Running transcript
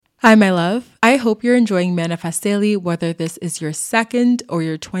Hi, my love. I hope you're enjoying Manifest Daily, whether this is your second or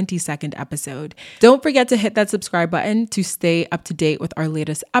your 22nd episode. Don't forget to hit that subscribe button to stay up to date with our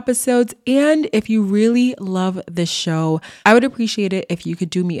latest episodes. And if you really love this show, I would appreciate it if you could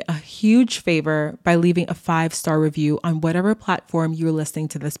do me a huge favor by leaving a 5-star review on whatever platform you're listening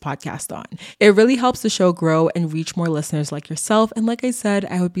to this podcast on. It really helps the show grow and reach more listeners like yourself. And like I said,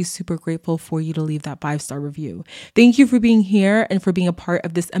 I would be super grateful for you to leave that 5-star review. Thank you for being here and for being a part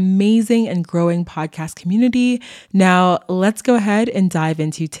of this amazing and growing podcast community. Now, let's go ahead and dive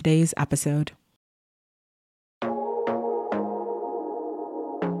into today's episode.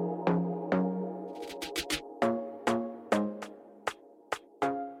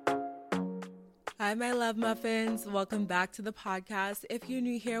 Hi, my love muffins. Welcome back to the podcast. If you're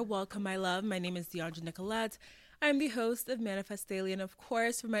new here, welcome, my love. My name is Deandra Nicolette. I'm the host of Manifest Daily, and of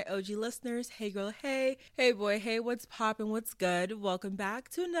course, for my OG listeners, hey girl, hey boy, hey, what's poppin', what's good? Welcome back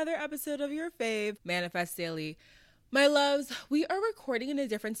to another episode of your fave, Manifest Daily. My loves, we are recording in a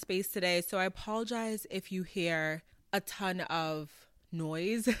different space today, so I apologize if you hear a ton of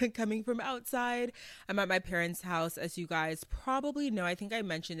noise coming from outside. I'm at my parents' house, as you guys probably know. I think I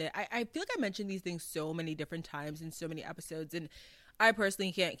mentioned it. I feel like I mentioned these things so many different times in so many episodes, and I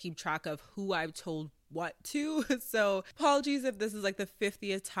personally can't keep track of who I've told what to. So apologies if this is like the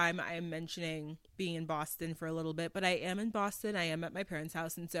 50th time I am mentioning being in Boston for a little bit, but I am in Boston. I am at my parents'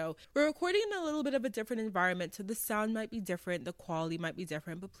 house. And so we're recording in a little bit of a different environment. So the sound might be different. The quality might be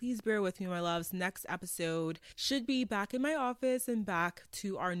different, but please bear with me, my loves. Next episode should be back in my office and back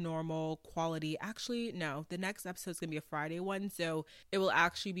to our normal quality. Actually, no, the next episode is going to be a Friday one. So it will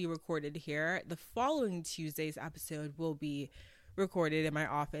actually be recorded here. The following Tuesday's episode will be recorded in my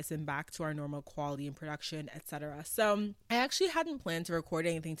office and back to our normal quality and production, etc. So I actually hadn't planned to record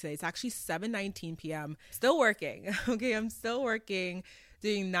anything today. It's actually 7:19 p.m. Still working. Okay, I'm still working,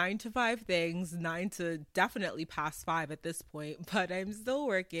 doing 9 to 5 things, 9 to definitely past 5 at this point, but I'm still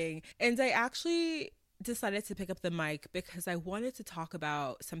working. And I actually decided to pick up the mic because I wanted to talk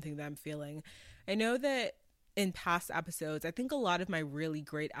about something that I'm feeling. I know that in past episodes, I think a lot of my really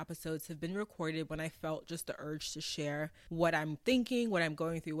great episodes have been recorded when I felt just the urge to share what I'm thinking, what I'm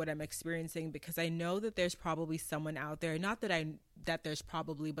going through, what I'm experiencing, because I know that there's probably someone out there, not that there's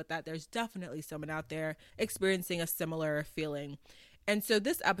probably, but that there's definitely someone out there experiencing a similar feeling. And so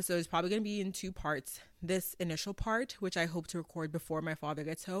this episode is probably going to be in 2 parts. This initial part, which I hope to record before my father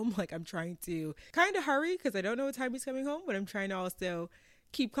gets home. Like, I'm trying to kind of hurry because I don't know what time he's coming home, but I'm trying to also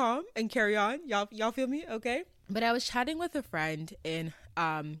keep calm and carry on. Y'all feel me? Okay. But I was chatting with a friend in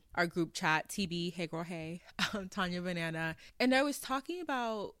our group chat, TB, hey girl, hey, Tanya Banana. And I was talking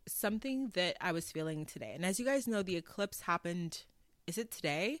about something that I was feeling today. And as you guys know, the eclipse happened, is it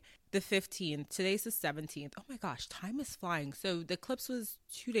today? The 15th. Today's the 17th. Oh my gosh, time is flying. So the eclipse was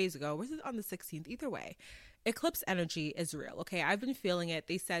 2 days ago. Was it on the 16th? Either way, eclipse energy is real. Okay. I've been feeling it.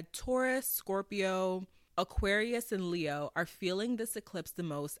 They said Taurus, Scorpio, Aquarius and Leo are feeling this eclipse the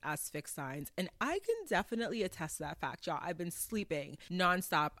most as fixed signs. And I can definitely attest to that fact, y'all. I've been sleeping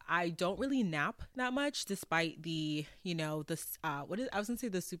nonstop. I don't really nap that much, despite the, I was going to say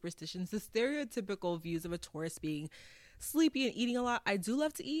the superstitions, the stereotypical views of a Taurus being sleepy and eating a lot. I do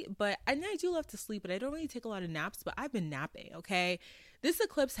love to eat, and I do love to sleep, but I don't really take a lot of naps, but I've been napping, okay? This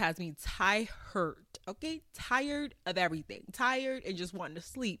eclipse has me tired, okay? Tired of everything. Tired and just wanting to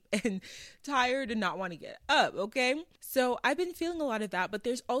sleep and tired and not want to get up, okay? So I've been feeling a lot of that, but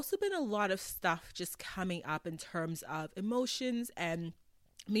there's also been a lot of stuff just coming up in terms of emotions and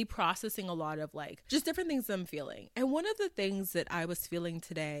me processing a lot of just different things I'm feeling. And one of the things that I was feeling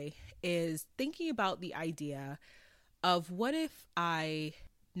today is thinking about the idea of what if I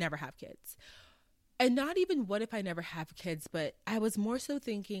never have kids? And not even what if I never have kids, but I was more so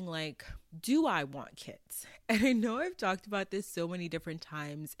thinking do I want kids? And I know I've talked about this so many different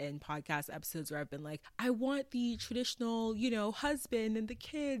times in podcast episodes where I've been like, I want the traditional, husband and the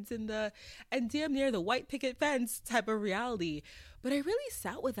kids and damn near the white picket fence type of reality. But I really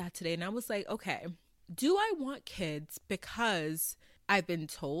sat with that today and I was like, okay, do I want kids because I've been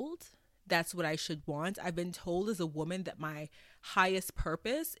told that's what I should want? I've been told as a woman that my highest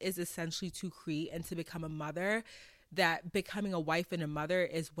purpose is essentially to create and to become a mother, that becoming a wife and a mother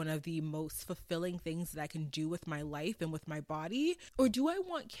is one of the most fulfilling things that I can do with my life and with my body? Or do I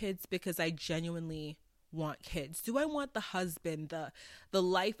want kids because I genuinely want kids? Do I want the husband, the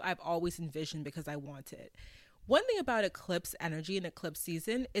life I've always envisioned because I want it? One thing about eclipse energy and eclipse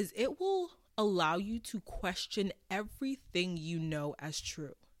season is it will allow you to question everything you know as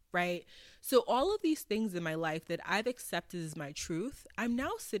true. Right? So all of these things in my life that I've accepted as my truth, I'm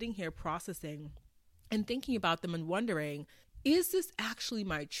now sitting here processing and thinking about them and wondering, is this actually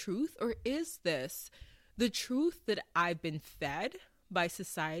my truth, or is this the truth that I've been fed by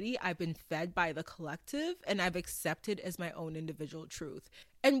society, I've been fed by the collective, and I've accepted as my own individual truth?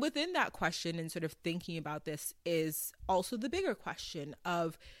 And within that question and sort of thinking about this is also the bigger question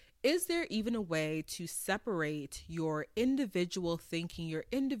of, is there even a way to separate your individual thinking, your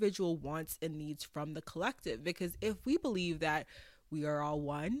individual wants and needs from the collective? Because if we believe that we are all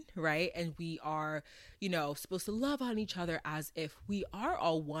one, right, and we are, supposed to love on each other as if we are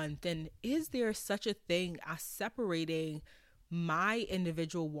all one, then is there such a thing as separating my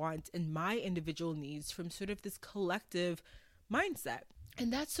individual wants and my individual needs from sort of this collective mindset?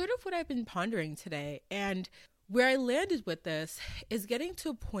 And that's sort of what I've been pondering today. And where I landed with this is getting to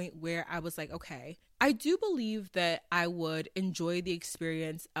a point where I was like, okay, I do believe that I would enjoy the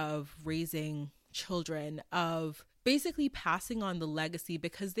experience of raising children, of basically passing on the legacy,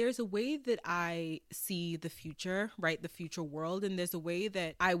 because there's a way that I see the future, right? The future world. And there's a way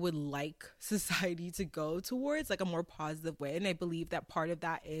that I would like society to go towards, like a more positive way. And I believe that part of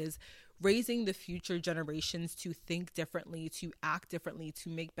that is raising the future generations to think differently, to act differently, to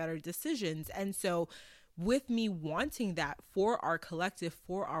make better decisions. And so with me wanting that for our collective,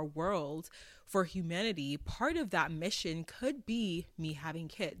 for our world, for humanity, part of that mission could be me having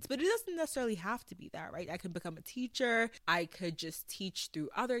kids. But it doesn't necessarily have to be that, right? I could become a teacher. I could just teach through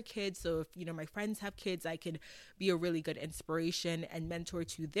other kids. So if, my friends have kids, I could be a really good inspiration and mentor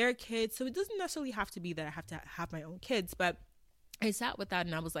to their kids. So it doesn't necessarily have to be that I have to have my own kids. But I sat with that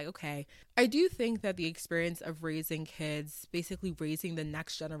and I was like, okay, I do think that the experience of raising kids, basically raising the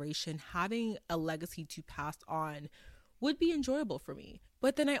next generation, having a legacy to pass on, would be enjoyable for me.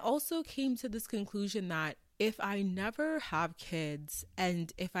 But then I also came to this conclusion that if I never have kids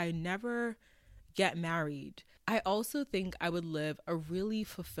and if I never get married, I also think I would live a really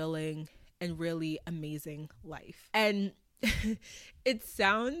fulfilling and really amazing life. And it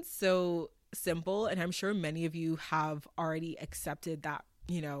sounds so simple, and I'm sure many of you have already accepted that,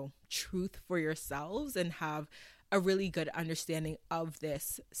 truth for yourselves and have a really good understanding of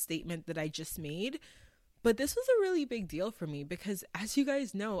this statement that I just made. But this was a really big deal for me because, as you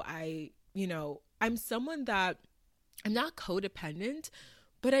guys know, I'm someone that I'm not codependent,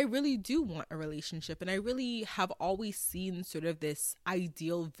 but I really do want a relationship. And I really have always seen sort of this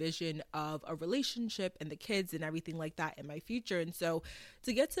ideal vision of a relationship and the kids and everything like that in my future. And so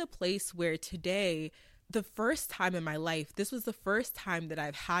to get to a place where today, the first time in my life, this was the first time that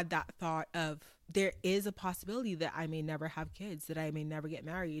I've had that thought of there is a possibility that I may never have kids, that I may never get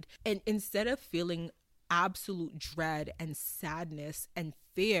married. And instead of feeling absolute dread and sadness and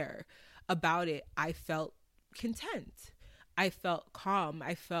fear about it, I felt content. I felt calm.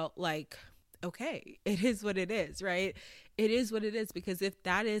 I felt like, okay, it is what it is, right? It is what it is, because if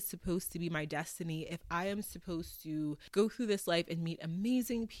that is supposed to be my destiny, if I am supposed to go through this life and meet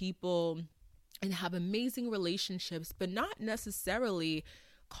amazing people and have amazing relationships, but not necessarily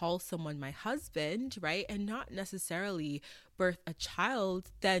call someone my husband, right? And not necessarily birth a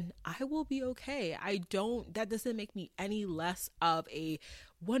child, then I will be okay. That doesn't make me any less of a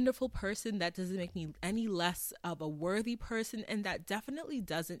wonderful person. That doesn't make me any less of a worthy person. And that definitely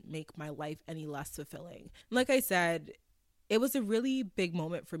doesn't make my life any less fulfilling. Like I said, it was a really big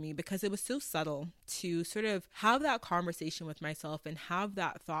moment for me because it was so subtle to sort of have that conversation with myself and have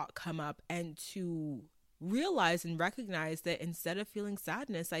that thought come up, and to realize and recognize that instead of feeling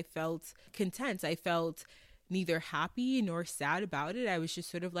sadness, I felt content. I felt neither happy nor sad about it. I was just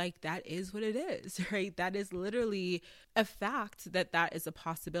sort of like, that is what it is, right? That is literally a fact that is a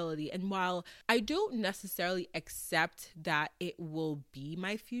possibility. And while I don't necessarily accept that it will be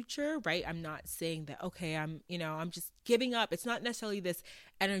my future, right? I'm not saying that, okay, I'm just giving up. It's not necessarily this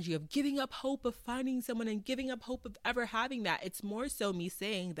energy of giving up hope of finding someone and giving up hope of ever having that. It's more so me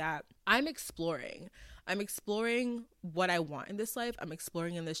saying that I'm exploring what I want in this life. I'm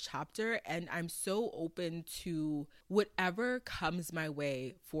exploring in this chapter, and I'm so open to whatever comes my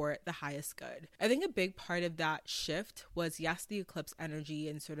way for the highest good. I think a big part of that shift was, yes, the eclipse energy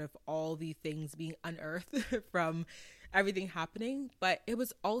and sort of all the things being unearthed from everything happening, but it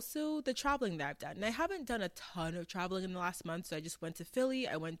was also the traveling that I've done. And I haven't done a ton of traveling in the last month. So I just went to Philly.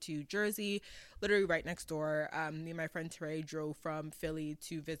 I went to Jersey, literally right next door. Me and my friend Teray drove from Philly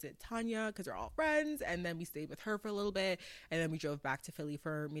to visit Tanya because we're all friends. And then we stayed with her for a little bit. And then we drove back to Philly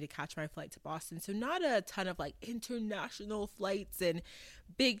for me to catch my flight to Boston. So not a ton of like international flights and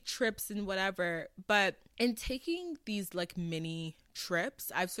big trips and whatever. But in taking these like mini trips,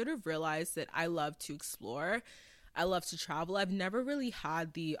 I've sort of realized that I love to explore. I love to travel. I've never really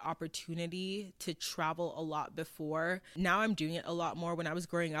had the opportunity to travel a lot before. Now I'm doing it a lot more. When I was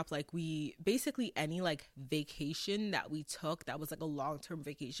growing up, like we basically any like vacation that we took that was like a long-term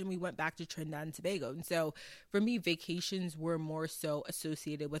vacation, we went back to Trinidad and Tobago. And so for me, vacations were more so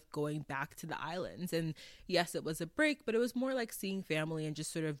associated with going back to the islands. And yes, it was a break, but it was more like seeing family and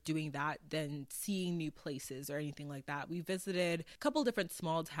just sort of doing that than seeing new places or anything like that. We visited a couple different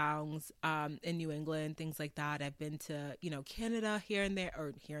small towns in New England, things like that. I've been to, Canada here and there.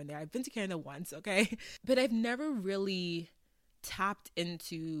 I've been to Canada once, okay? But I've never really tapped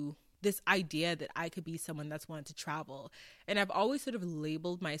into this idea that I could be someone that's wanted to travel. And I've always sort of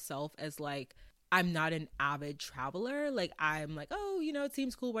labeled myself as like, I'm not an avid traveler. Like I'm like, oh, it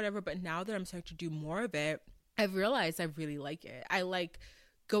seems cool, whatever. But now that I'm starting to do more of it, I've realized I really like it. I like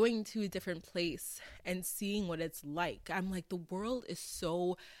going to a different place and seeing what it's like. I'm like, the world is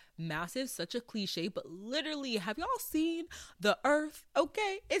so massive, such a cliche, but literally, have y'all seen the earth?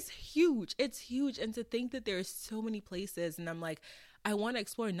 Okay, it's huge. It's huge. And to think that there's so many places, and I'm like, I want to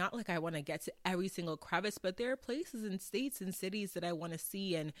explore, not like I want to get to every single crevice, but there are places and states and cities that I want to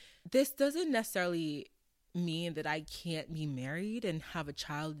see. And this doesn't necessarily mean that I can't be married and have a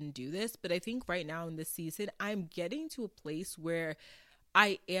child and do this, but I think right now in this season, I'm getting to a place where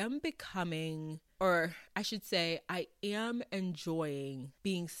I am becoming, or I should say, I am enjoying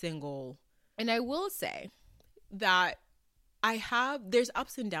being single. And I will say that there's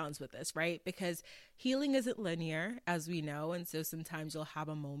ups and downs with this, right? Because healing isn't linear, as we know. And so sometimes you'll have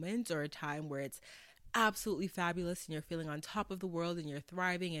a moment or a time where it's absolutely fabulous and you're feeling on top of the world and you're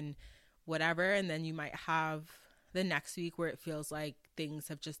thriving and whatever. And then you might have the next week where it feels like things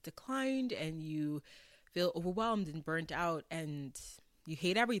have just declined and you feel overwhelmed and burnt out and you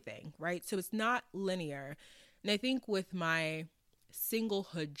hate everything, right? So it's not linear. And I think with my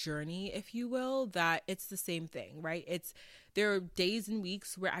singlehood journey, if you will, that it's the same thing, right? There are days and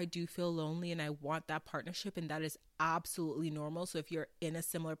weeks where I do feel lonely and I want that partnership, and that is absolutely normal. So if you're in a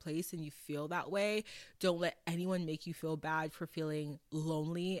similar place and you feel that way, don't let anyone make you feel bad for feeling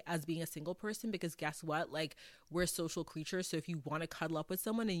lonely as being a single person, because guess what? Like, we're social creatures. So if you want to cuddle up with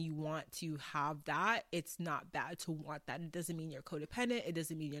someone and you want to have that, it's not bad to want that. It doesn't mean you're codependent. It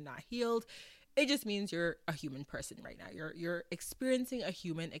doesn't mean you're not healed. It just means you're a human person right now. You're experiencing a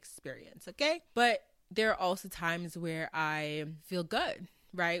human experience, okay? But there are also times where I feel good,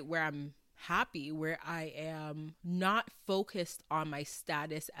 right? Where I'm happy, where I am not focused on my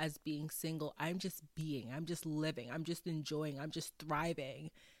status as being single. I'm just being, I'm just living, I'm just enjoying, I'm just thriving.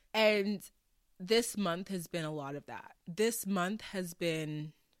 And this month has been a lot of that. This month has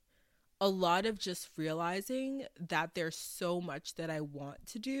been a lot of just realizing that there's so much that I want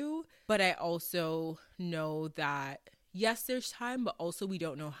to do, but I also know that yes, there's time, but also we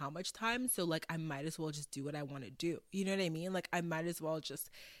don't know how much time. So like, I might as well just do what I want to do. You know what I mean? Like, I might as well just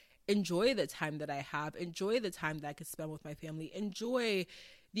enjoy the time that I have, enjoy the time that I can spend with my family, enjoy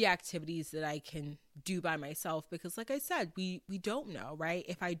the activities that I can do by myself. Because like I said, we don't know, right?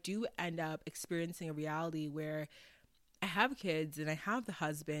 If I do end up experiencing a reality where I have kids and I have the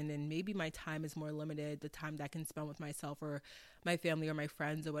husband and maybe my time is more limited, the time that I can spend with myself or my family or my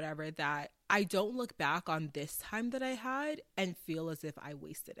friends or whatever, that I don't look back on this time that I had and feel as if I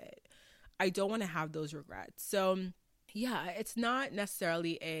wasted it. I don't want to have those regrets. So yeah, it's not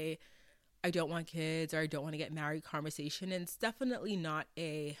necessarily I don't want kids or I don't want to get married conversation. And it's definitely not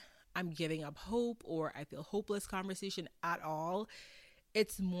I'm giving up hope or I feel hopeless conversation at all.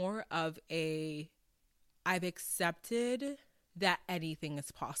 It's more of I've accepted that anything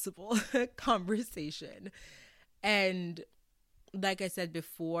is possible conversation. And like I said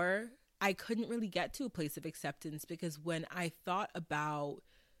before, I couldn't really get to a place of acceptance because when I thought about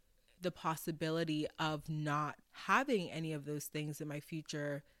the possibility of not having any of those things in my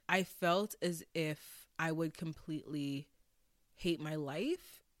future, I felt as if I would completely hate my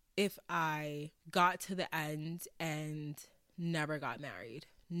life if I got to the end and never got married,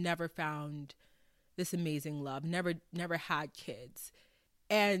 never found this amazing love, never had kids.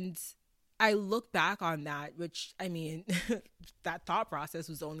 And I look back on that, which I mean, that thought process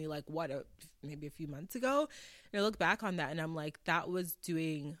was only like maybe a few months ago. And I look back on that and I'm like, that was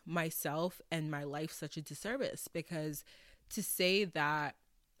doing myself and my life such a disservice, because to say that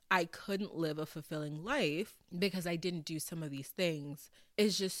I couldn't live a fulfilling life because I didn't do some of these things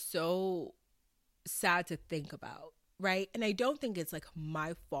is just so sad to think about. Right. And I don't think it's like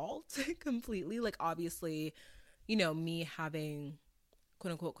my fault completely. Like, obviously, me having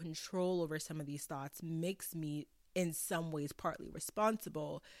quote unquote control over some of these thoughts makes me in some ways partly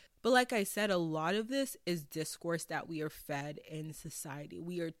responsible. But like I said, a lot of this is discourse that we are fed in society.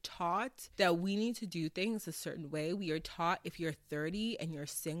 We are taught that we need to do things a certain way. We are taught if you're 30 and you're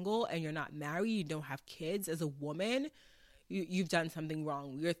single and you're not married, you don't have kids, as a woman, you've done something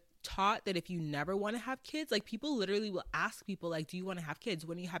wrong. We're taught that if you never want to have kids, like people literally will ask people like, do you want to have kids?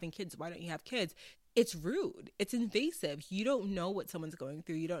 When are you having kids? Why don't you have kids? It's rude. It's invasive. You don't know what someone's going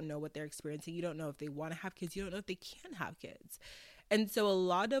through. You don't know what they're experiencing. You don't know if they want to have kids. You don't know if they can have kids. And so a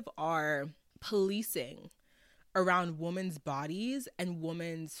lot of our policing around women's bodies and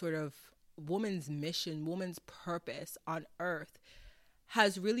women's mission, women's purpose on earth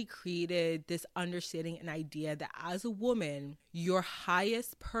has really created this understanding and idea that as a woman, your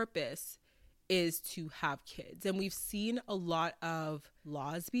highest purpose is to have kids. And we've seen a lot of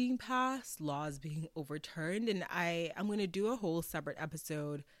laws being passed, laws being overturned. And I'm going to do a whole separate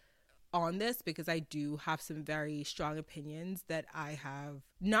episode on this because I do have some very strong opinions that I have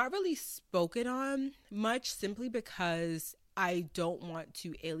not really spoken on much, simply because I don't want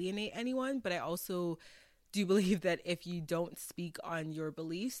to alienate anyone. But I also do believe that if you don't speak on your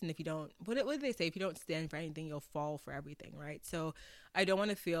beliefs, and if you don't, what do they say? If you don't stand for anything, you'll fall for everything, right? So I don't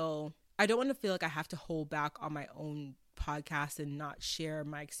want to feel like I have to hold back on my own podcast and not share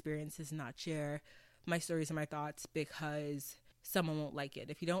my experiences, not share my stories and my thoughts because someone won't like it.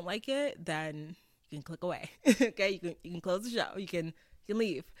 If you don't like it, then you can click away. Okay, you can close the show. You can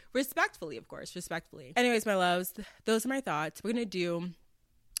leave respectfully, of course, respectfully. Anyways, my loves, those are my thoughts. We're gonna do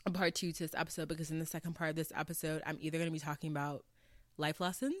a part 2 to this episode because in the second part of this episode, I'm either gonna be talking about life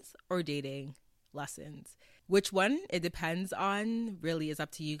lessons or dating lessons. Which one it depends on really is up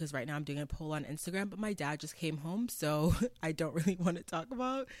to you, because right now I'm doing a poll on Instagram, but my dad just came home, so I don't really want to talk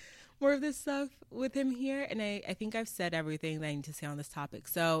about more of this stuff with him here. And I think I've said everything that I need to say on this topic.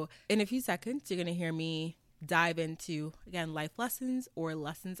 So in a few seconds, you're going to hear me dive into, again, life lessons or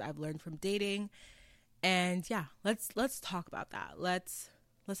lessons I've learned from dating. And yeah, let's talk about that. Let's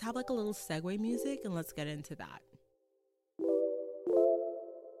have like a little segue music and let's get into that.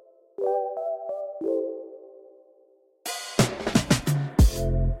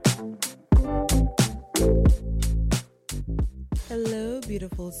 Hello,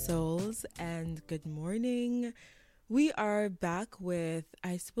 beautiful souls, and good morning. We are back with,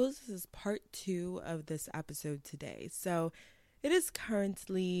 I suppose this is part 2 of this episode today. So it is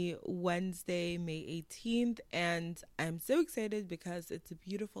currently Wednesday, May 18th, and I'm so excited because it's a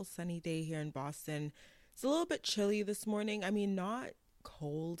beautiful sunny day here in Boston. It's a little bit chilly this morning. I mean, not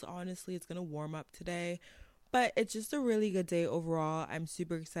cold, honestly. It's going to warm up today, but it's just a really good day overall. I'm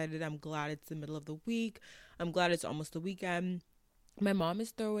super excited. I'm glad it's the middle of the week. I'm glad it's almost the weekend. My mom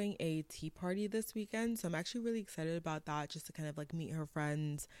is throwing a tea party this weekend, so I'm actually really excited about that, just to kind of like meet her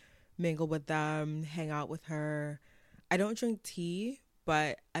friends, mingle with them, hang out with her. I don't drink tea,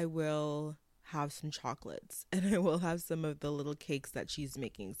 but I will have some chocolates and I will have some of the little cakes that she's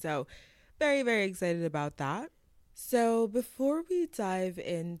making. So very, very excited about that. So before we dive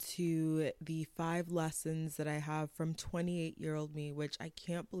into the 5 lessons that I have from 28-year-old me, which I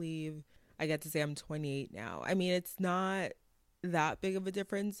can't believe I get to say I'm 28 now. I mean, it's not that big of a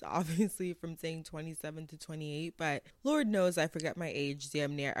difference, obviously, from saying 27 to 28, but Lord knows I forget my age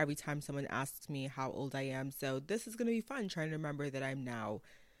damn near every time someone asks me how old I am. So this is going to be fun trying to remember that I'm now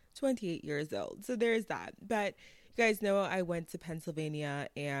 28 years old. So there's that. But you guys know I went to Pennsylvania,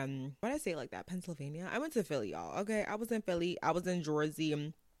 and why did I say it like that? Pennsylvania? I went to Philly, y'all. Okay, I was in Philly. I was in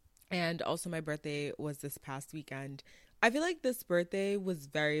Jersey, and also my birthday was this past weekend. I feel like this birthday was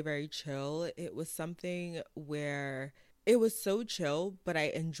very, very chill. It was something where it was so chill, but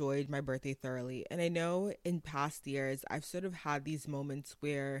I enjoyed my birthday thoroughly. And I know in past years, I've sort of had these moments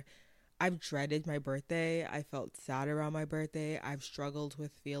where I've dreaded my birthday. I felt sad around my birthday. I've struggled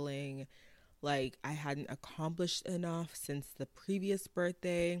with feeling like I hadn't accomplished enough since the previous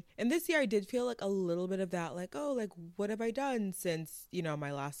birthday. And this year I did feel like a little bit of that, like, oh, like, what have I done since,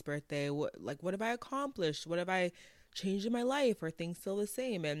 my last birthday? What have I accomplished? What have I changed in my life? Are things still the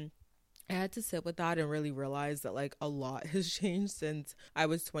same? And I had to sit with that and really realize that like a lot has changed since I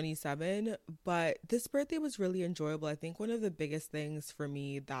was 27. But this birthday was really enjoyable. I think one of the biggest things for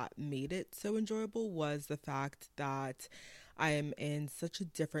me that made it so enjoyable was the fact that I am in such a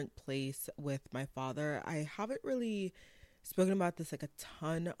different place with my father. I haven't really spoken about this like a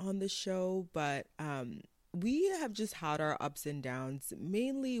ton on the show, but we have just had our ups and downs,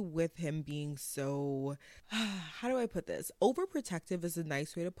 mainly with him being so, how do I put this? Overprotective is a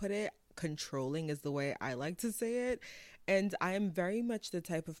nice way to put it. Controlling is the way I like to say it. And I am very much the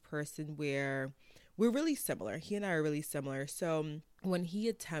type of person where we're really similar. He and I are really similar. So when he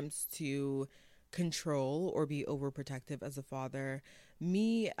attempts to control or be overprotective as a father.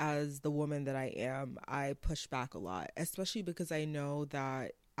 Me, as the woman that I am, I push back a lot, especially because I know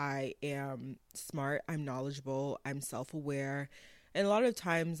that I am smart, I'm knowledgeable, I'm self aware. And a lot of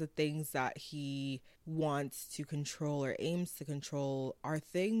times, the things that he wants to control or aims to control are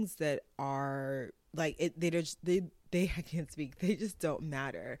things that are like it. They I can't speak. They just don't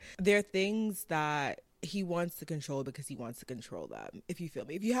matter. They're things that he wants to control because he wants to control them. If you feel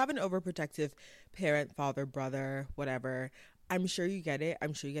me, if you have an overprotective parent, father, brother, whatever, I'm sure you get it.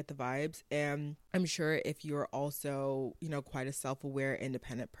 I'm sure you get the vibes. And I'm sure if you're also, quite a self-aware,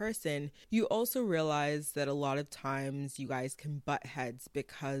 independent person, you also realize that a lot of times you guys can butt heads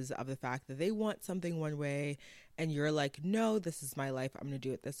because of the fact that they want something one way and you're like, no, this is my life. I'm going to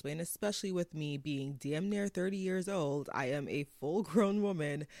do it this way. And especially with me being damn near 30 years old, I am a full grown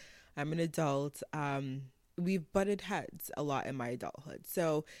woman. I'm an adult. We've butted heads a lot in my adulthood.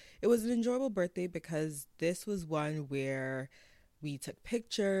 So it was an enjoyable birthday because this was one where we took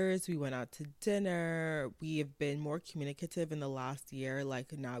pictures, we went out to dinner, we have been more communicative in the last year.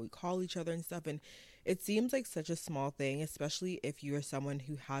 Like now we call each other and stuff. And it seems like such a small thing, especially if you're someone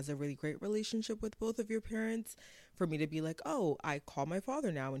who has a really great relationship with both of your parents, for me to be like, oh, I call my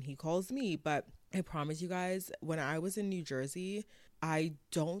father now and he calls me. But I promise you guys, when I was in New Jersey, I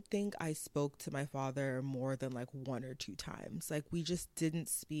don't think I spoke to my father more than like 1 or 2 times. Like we just didn't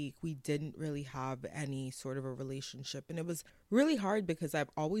speak. We didn't really have any sort of a relationship. And it was really hard because I've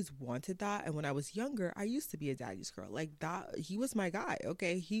always wanted that. And when I was younger, I used to be a daddy's girl. Like that, he was my guy.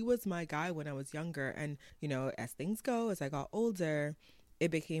 Okay. He was my guy when I was younger. And, as things go, as I got older, it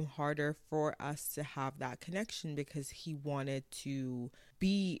became harder for us to have that connection because he wanted to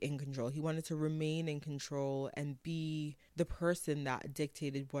be in control. He wanted to remain in control and be the person that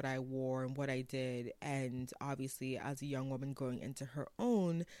dictated what I wore and what I did. And obviously, as a young woman going into her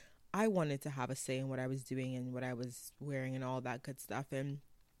own, I wanted to have a say in what I was doing and what I was wearing and all that good stuff. And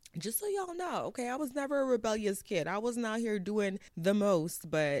just so y'all know, okay, I was never a rebellious kid. I wasn't out here doing the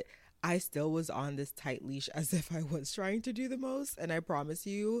most, but I still was on this tight leash as if I was trying to do the most. And I promise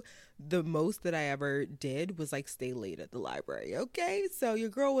you, the most that I ever did was like stay late at the library. Okay. So your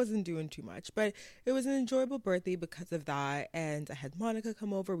girl wasn't doing too much, but it was an enjoyable birthday because of that. And I had Monica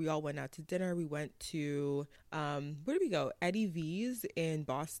come over. We all went out to dinner. We went to, where did we go? Eddie V's in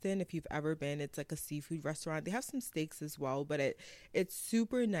Boston. If you've ever been, it's like a seafood restaurant. They have some steaks as well, but it's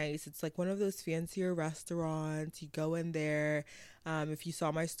super nice. It's like one of those fancier restaurants. You go in there. If you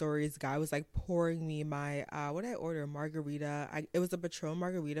saw my stories, guy was like pouring me my, what did I order? Margarita. It was a Patron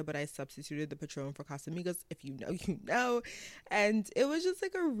margarita, but I substituted the Patron for Casamigos. If you know, you know. And it was just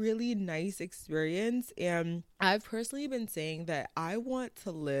like a really nice experience. And I've personally been saying that I want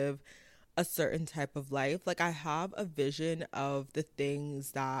to live a certain type of life. Like I have a vision of the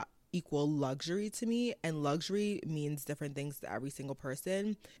things that equal luxury to me, and luxury means different things to every single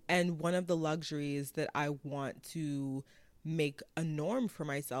person. And one of the luxuries that I want to make a norm for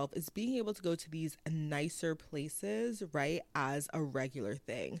myself is being able to go to these nicer places, right, as a regular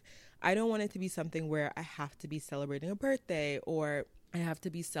thing. I don't want it to be something where I have to be celebrating a birthday or I have to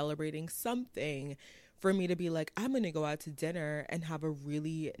be celebrating something for me to be like, I'm going to go out to dinner and have a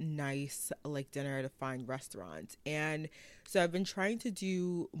really nice like dinner at a fine restaurant. And so I've been trying to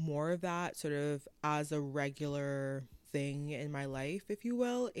do more of that sort of as a regular thing in my life, if you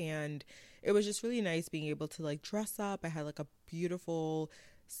will. And it was just really nice being able to like dress up. I had like a beautiful,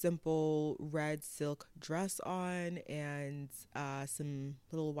 simple red silk dress on and some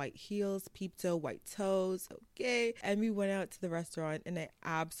little white heels, peep toe, white toes. Okay. And we went out to the restaurant and I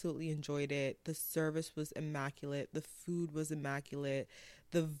absolutely enjoyed it. The service was immaculate. The food was immaculate.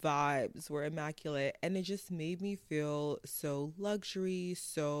 The vibes were immaculate. And it just made me feel so luxury,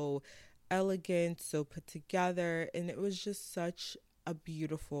 so elegant, so put together. And it was just such a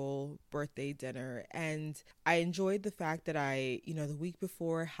beautiful birthday dinner. And I enjoyed the fact that I, the week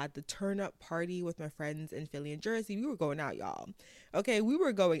before had the turn up party with my friends in Philly and Jersey. We were going out, y'all. Okay, we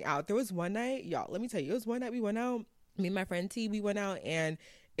were going out. There was one night, y'all, let me tell you, it was one night we went out. Me and my friend T, we went out and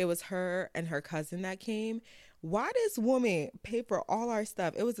it was her and her cousin that came. Why this woman paid for all our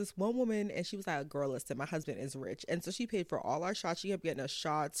stuff? It was this one woman and she was like, girl, listen, my husband is rich. And so she paid for all our shots. She kept getting us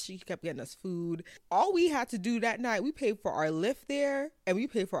shots. She kept getting us food. All we had to do that night, we paid for our lift there and we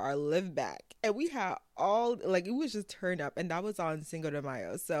paid for our lift back. And we had all, like, it was just turn up. And that was on Cinco de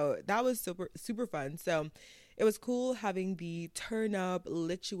Mayo. So that was super, super fun. So it was cool having the turn up,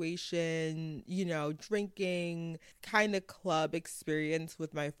 lituation, drinking kind of club experience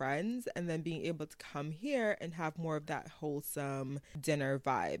with my friends, and then being able to come here and have more of that wholesome dinner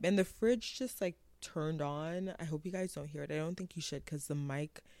vibe. And the fridge just like turned on. I hope you guys don't hear it. I don't think you should because the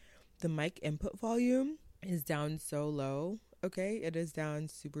mic the mic input volume is down so low. Okay, it is down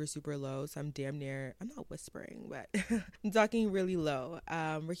super, super low. So I'm not whispering, but I'm talking really low.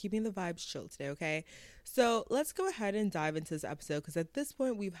 We're keeping the vibes chill today, okay? So let's go ahead and dive into this episode because at this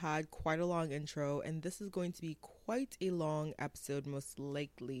point we've had quite a long intro and this is going to be quite a long episode most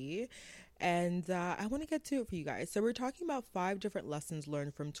likely. And I want to get to it for you guys. So we're talking about 5 different lessons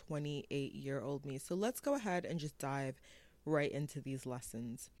learned from 28-year-old me. So let's go ahead and just dive right into these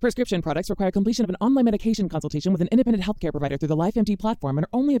lessons. Prescription products require completion of an online medication consultation with an independent healthcare provider through the LifeMD platform and are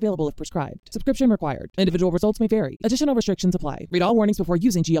only available if prescribed. Subscription required. Individual results may vary. Additional restrictions apply. Read all warnings before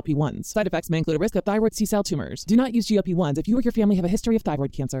using GLP-1s. Side effects may include a risk of thyroid C-cell tumors. Do not use GLP-1s if you or your family have a history of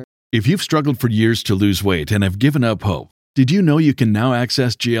thyroid cancer. If you've struggled for years to lose weight and have given up hope, did you know you can now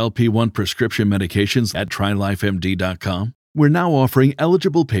access GLP-1 prescription medications at TryLifeMD.com? We're now offering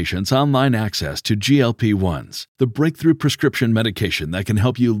eligible patients online access to GLP-1s, the breakthrough prescription medication that can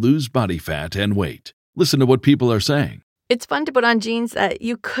help you lose body fat and weight. Listen to what people are saying. It's fun to put on jeans that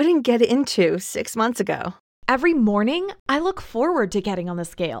you couldn't get into 6 months ago. Every morning, I look forward to getting on the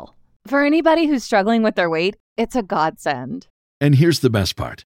scale. For anybody who's struggling with their weight, it's a godsend. And here's the best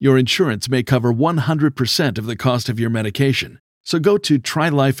part. Your insurance may cover 100% of the cost of your medication. So go to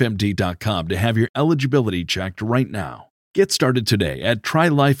TryLifeMD.com to have your eligibility checked right now. Get started today at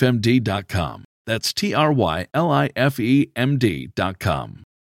TryLifeMD.com. That's TryLifeMD.com.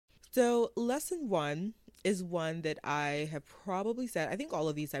 So lesson 1 is one that I have probably said. I think all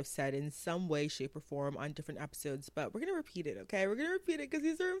of these I've said in some way, shape, or form on different episodes, but we're going to repeat it, okay? We're going to repeat it because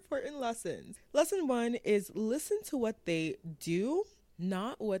these are important lessons. Lesson 1 is listen to what they do,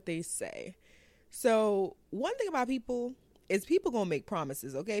 not what they say. So one thing about people is people gonna make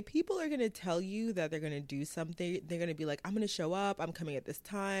promises, okay? People are gonna tell you that they're gonna do something. They're gonna be like, I'm gonna show up, I'm coming at this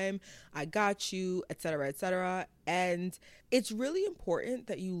time, I got you, etc., etc. And it's really important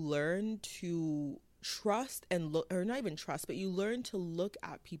that you learn to trust and look, or not even trust, but you learn to look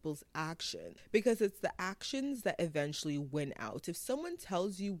at people's action, because it's the actions that eventually win out. If someone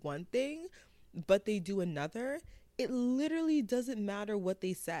tells you one thing, but they do another, it literally doesn't matter what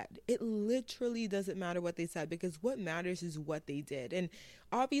they said. It literally doesn't matter what they said, because what matters is what they did. And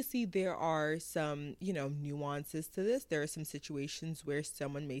obviously there are some, nuances to this. There are some situations where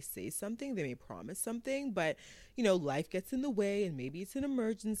someone may say something, they may promise something, but, life gets in the way and maybe it's an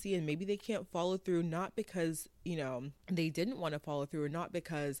emergency and maybe they can't follow through, not because, they didn't want to follow through, or not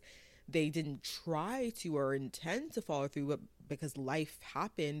because they didn't try to or intend to follow through, but because life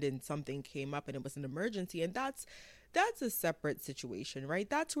happened and something came up and it was an emergency. And that's a separate situation, right?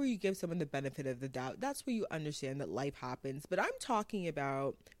 That's where you give someone the benefit of the doubt. That's where you understand that life happens. But I'm talking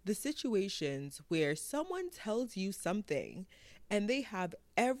about the situations where someone tells you something and they have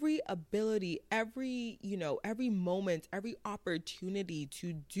every ability, every moment, every opportunity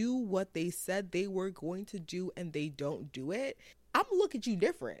to do what they said they were going to do, and they don't do it. I'm gonna look at you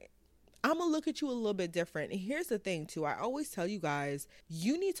different. I'm going to look at you a little bit different. And here's the thing too. I always tell you guys,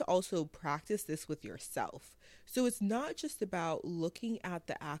 you need to also practice this with yourself. So it's not just about looking at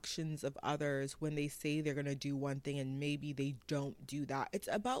the actions of others when they say they're going to do one thing and maybe they don't do that. It's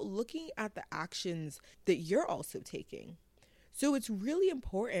about looking at the actions that you're also taking. So it's really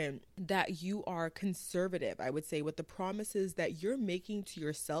important that you are conservative, I would say, with the promises that you're making to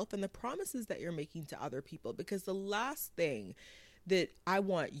yourself and the promises that you're making to other people, because the last thing that I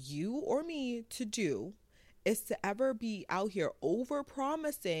want you or me to do is to ever be out here over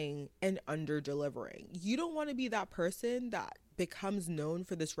promising and under delivering. You don't want to be that person that becomes known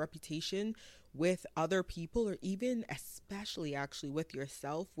for this reputation with other people, or even especially actually with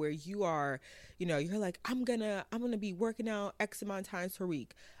yourself, where you are, you're like, I'm gonna be working out X amount of times per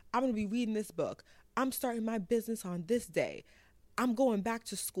week. I'm gonna be reading this book. I'm starting my business on this day. I'm going back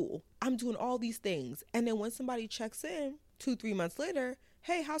to school. I'm doing all these things. And then when somebody checks in 2-3 months later,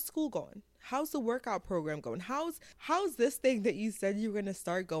 hey, how's school going? How's the workout program going? How's this thing that you said you were going to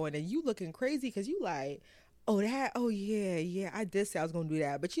start going? And you looking crazy because you like, oh yeah, I did say I was going to do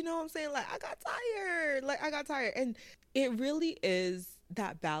that. But you know what I'm saying? Like, I got tired. And it really is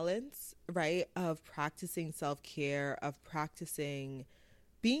that balance, right, of practicing self-care, of practicing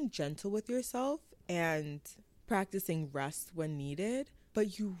being gentle with yourself and practicing rest when needed.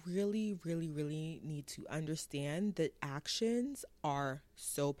 But you really, really, really need to understand that actions are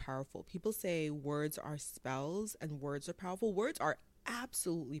so powerful. People say words are spells and words are powerful. Words are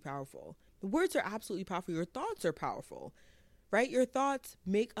absolutely powerful. Words are absolutely powerful. Your thoughts are powerful, right? Your thoughts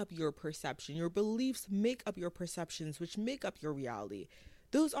make up your perception. Your beliefs make up your perceptions, which make up your reality.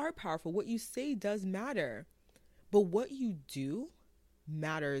 Those are powerful. What you say does matter, but what you do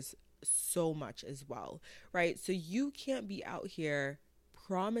matters so much as well, right? So you can't be out here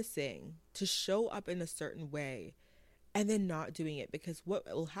promising to show up in a certain way and then not doing it, because what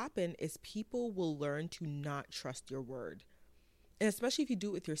will happen is people will learn to not trust your word. And especially if you do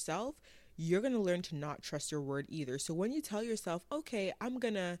it with yourself, you're going to learn to not trust your word either. So when you tell yourself, okay, I'm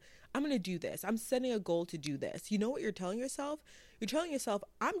going to do this, I'm setting a goal to do this, you know what you're telling yourself? You're telling yourself,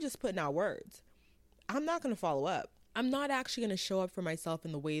 I'm just putting out words. I'm not going to follow up. I'm not actually going to show up for myself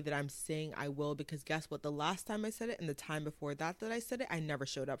in the way that I'm saying I will, because guess what? The last time I said it and the time before that I said it, I never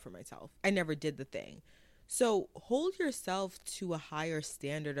showed up for myself. I never did the thing. So hold yourself to a higher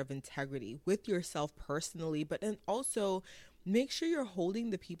standard of integrity with yourself personally, but then also make sure you're holding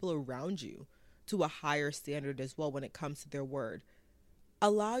the people around you to a higher standard as well when it comes to their word.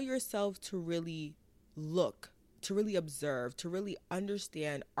 Allow yourself to really look, to really observe, to really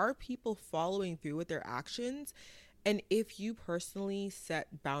understand, are people following through with their actions? And if you personally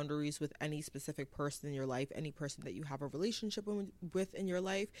set boundaries with any specific person in your life, any person that you have a relationship with in your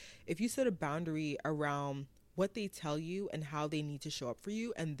life, if you set a boundary around what they tell you and how they need to show up for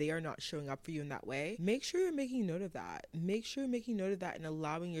you, and they are not showing up for you in that way, make sure you're making note of that. Make sure you're making note of that and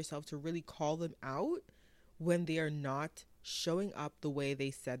allowing yourself to really call them out when they are not showing up the way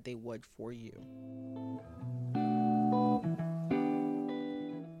they said they would for you.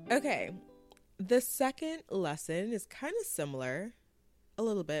 Okay. The second lesson is kind of similar, a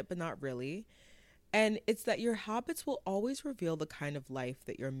little bit, but not really. And it's that your habits will always reveal the kind of life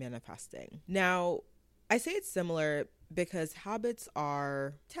that you're manifesting. Now, I say it's similar because habits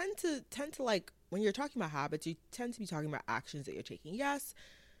tend to like, when you're talking about habits, you tend to be talking about actions that you're taking. Yes,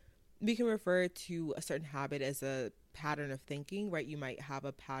 we can refer to a certain habit as a pattern of thinking, right? You might have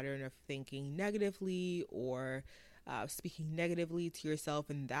a pattern of thinking negatively or speaking negatively to yourself,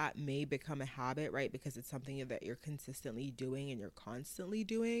 and that may become a habit, right? Because it's something that you're consistently doing and you're constantly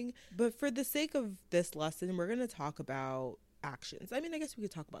doing. But for the sake of this lesson, we're going to talk about actions. I mean, I guess we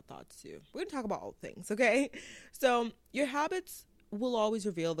could talk about thoughts too. We're going to talk about all things, okay? So your habits will always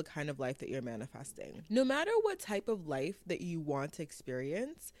reveal the kind of life that you're manifesting. No matter what type of life that you want to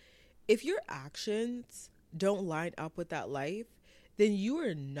experience, if your actions don't line up with that life, then you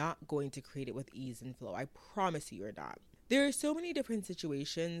are not going to create it with ease and flow. I promise you, you're not. There are so many different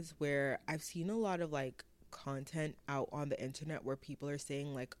situations where I've seen a lot of like content out on the internet where people are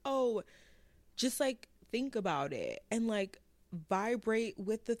saying like, oh, just like think about it and like vibrate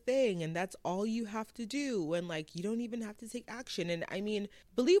with the thing, and that's all you have to do, and like you don't even have to take action. And I mean,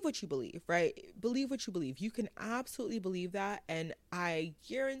 believe what you believe, right? Believe what you believe. You can absolutely believe that, and I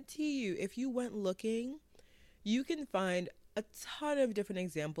guarantee you, if you went looking, you can find a ton of different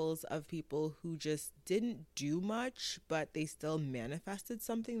examples of people who just didn't do much, but they still manifested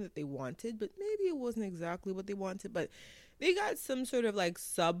something that they wanted, but maybe it wasn't exactly what they wanted, but they got some sort of like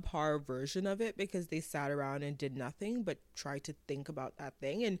subpar version of it because they sat around and did nothing but tried to think about that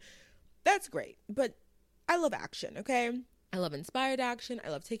thing. And that's great. But I love action, okay? I love inspired action. I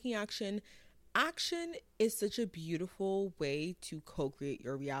love taking action. Action is such a beautiful way to co-create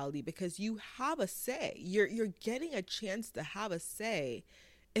your reality because you have a say. You're getting a chance to have a say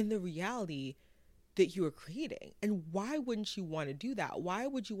in the reality that you are creating. And why wouldn't you want to do that? Why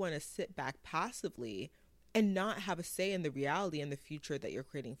would you want to sit back passively and not have a say in the reality and the future that you're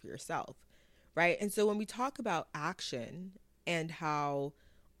creating for yourself, right? And so when we talk about action and how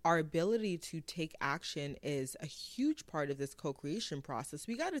our ability to take action is a huge part of this co-creation process,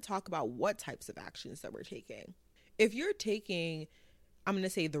 we got to talk about what types of actions that we're taking. If you're taking, I'm going to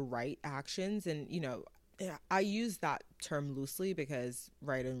say the right actions, and you know, I use that term loosely because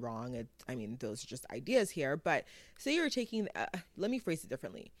right and wrong, those are just ideas here, but say you're taking, let me phrase it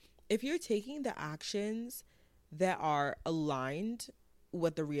differently. If you're taking the actions that are aligned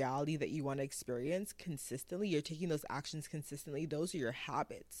with the reality that you want to experience consistently, you're taking those actions consistently, those are your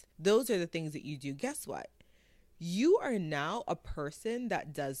habits. Those are the things that you do. Guess what? You are now a person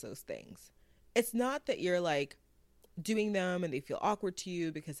that does those things. It's not that you're like doing them and they feel awkward to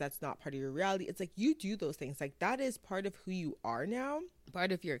you because that's not part of your reality. It's like you do those things. Like that is part of who you are now,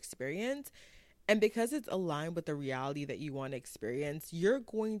 part of your experience. And because it's aligned with the reality that you want to experience, you're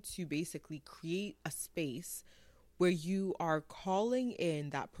going to basically create a space where you are calling in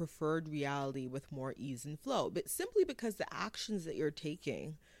that preferred reality with more ease and flow. But simply because the actions that you're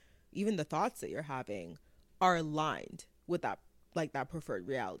taking, even the thoughts that you're having, are aligned with that preferred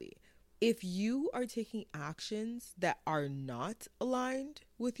reality. If you are taking actions that are not aligned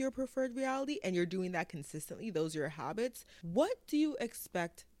with your preferred reality and you're doing that consistently, those are your habits, what do you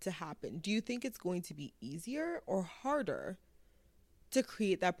expect to happen? Do you think it's going to be easier or harder to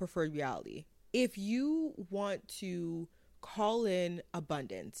create that preferred reality? If you want to call in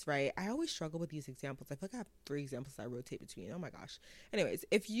abundance, right? I always struggle with these examples. I feel like I have 3 examples that I rotate between. Oh my gosh. Anyways,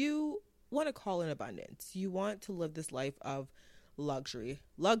 if you want to call in abundance, you want to live this life of luxury,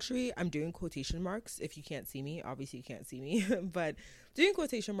 I'm doing quotation marks. If you can't see me, obviously you can't see me, but doing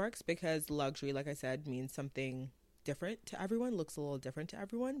quotation marks because luxury, like I said, means something different to everyone, looks a little different to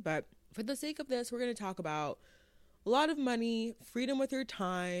everyone. But for the sake of this, we're going to talk about a lot of money, freedom with your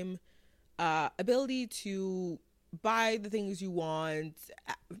time, ability to buy the things you want,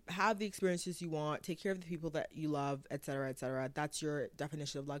 have the experiences you want, take care of the people that you love, etc., etc. That's your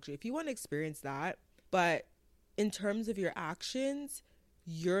definition of luxury. If you want to experience that, but in terms of your actions,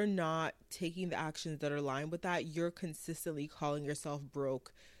 you're not taking the actions that are aligned with that. You're consistently calling yourself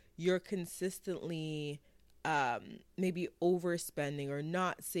broke. You're consistently maybe overspending or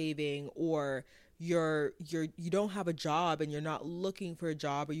not saving, or you don't have a job and you're not looking for a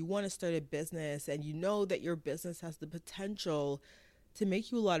job, or you want to start a business and you know that your business has the potential to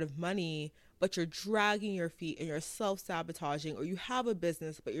make you a lot of money, but you're dragging your feet and you're self-sabotaging, or you have a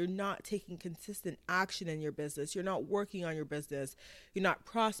business but you're not taking consistent action in your business, you're not working on your business, you're not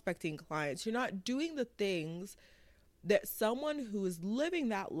prospecting clients, you're not doing the things that someone who is living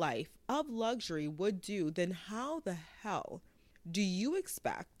that life of luxury would do, then how the hell do you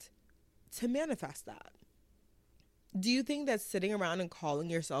expect to manifest that? Do you think that sitting around and calling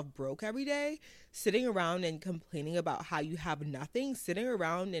yourself broke every day, sitting around and complaining about how you have nothing, sitting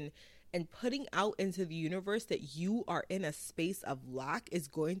around and putting out into the universe that you are in a space of lack is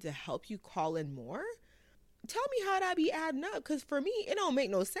going to help you call in more? Tell me how that be adding up, because for me, it don't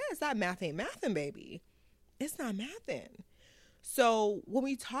make no sense. That math ain't mathin', baby. It's not mathin'. So when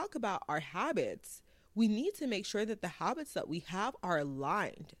we talk about our habits, we need to make sure that the habits that we have are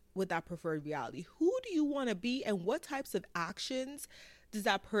aligned with that preferred reality. Who do you want to be, and what types of actions does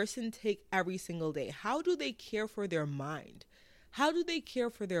that person take every single day? How do they care for their mind? How do they care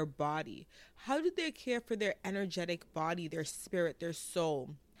for their body? How do they care for their energetic body, their spirit, their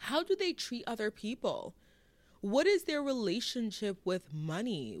soul? How do they treat other people? What is their relationship with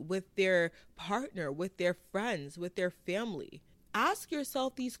money, with their partner, with their friends, with their family? Ask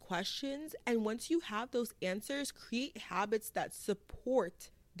yourself these questions, and once you have those answers, create habits that support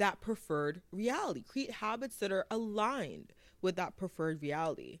that preferred reality. Create habits that are aligned with that preferred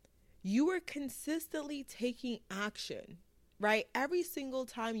reality. You are consistently taking action, right? Every single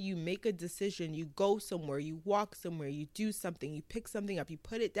time you make a decision, you go somewhere, you walk somewhere, you do something, you pick something up, you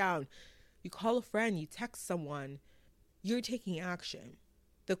put it down, you call a friend, you text someone, you're taking action.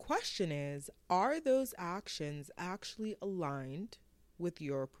 The question is, are those actions actually aligned with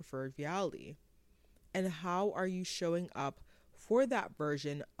your preferred reality? And how are you showing up for that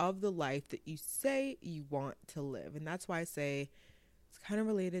version of the life that you say you want to live? And that's why I say it's kind of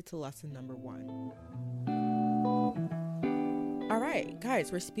related to lesson number 1. All right,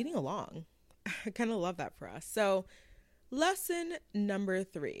 guys, we're speeding along. I kind of love that for us. So lesson number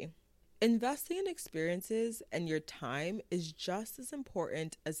 3. Investing in experiences and your time is just as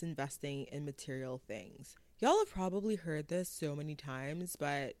important as investing in material things. Y'all have probably heard this so many times,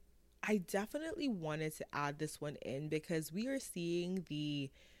 but I definitely wanted to add this one in because we are seeing the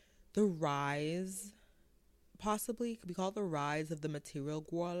rise, possibly could be called the rise of the material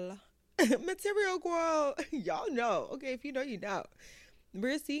girl. Material girl, y'all know. Okay, if you know, you know.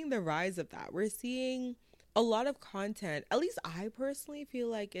 We're seeing the rise of that. We're seeing a lot of content. At least I personally feel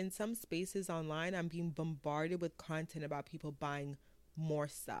like in some spaces online, I'm being bombarded with content about people buying more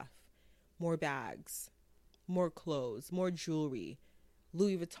stuff, more bags, more clothes, more jewelry,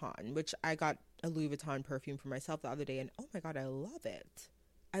 Louis Vuitton, which I got a Louis Vuitton perfume for myself the other day, and oh my God, I love it.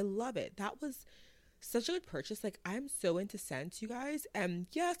 I love it. That was such a good purchase. Like, I'm so into scents, you guys. And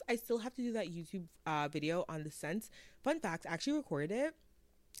yes, I still have to do that YouTube video on the scents. Fun fact, I actually recorded it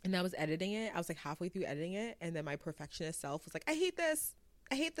and I was editing it. I was like halfway through editing it, and then my perfectionist self was like, I hate this.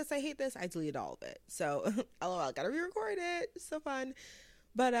 I hate this. I hate this. I deleted all of it. So LOL, gotta re-record it. It's so fun.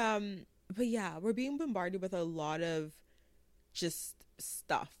 But yeah, we're being bombarded with a lot of just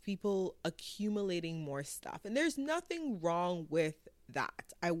stuff, people accumulating more stuff. And there's nothing wrong with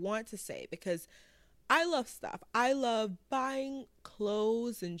that, I want to say, because I love stuff. I love buying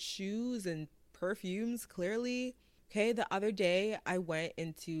clothes and shoes and perfumes, clearly. Okay, the other day I went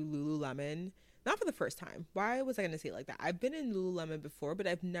into Lululemon, not for the first time. Why was I going to say it like that? I've been in Lululemon before, but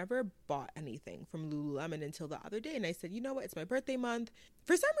I've never bought anything from Lululemon until the other day. And I said, you know what? It's my birthday month.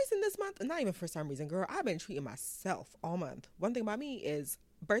 For some reason this month, not even for some reason, girl, I've been treating myself all month. One thing about me is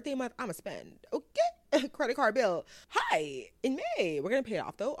birthday month, I'm going to spend. Okay, credit card bill. Hi, in May. We're going to pay it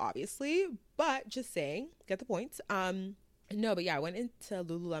off though, obviously. But just saying, get the point. No, but yeah, I went into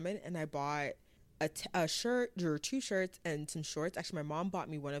Lululemon and I bought a shirt or 2 shirts and some shorts. Actually, my mom bought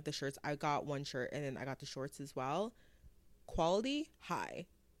me one of the shirts. I got 1 shirt and then I got the shorts as well. Quality, high.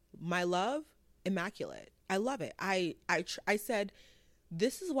 My love, immaculate. I love it. I said,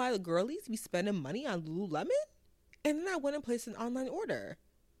 this is why the girlies be spending money on Lululemon? And then I went and placed an online order.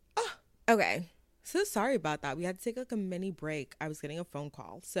 Oh, okay. So sorry about that. We had to take like a mini break. I was getting a phone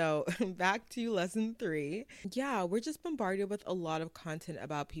call. So back to lesson 3. Yeah, we're just bombarded with a lot of content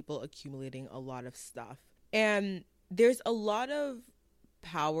about people accumulating a lot of stuff. And there's a lot of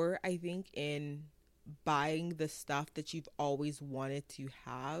power, I think, in buying the stuff that you've always wanted to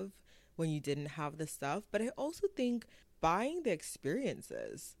have when you didn't have the stuff. But I also think buying the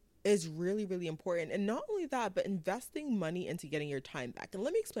experiences is really, really important. And not only that, but investing money into getting your time back. And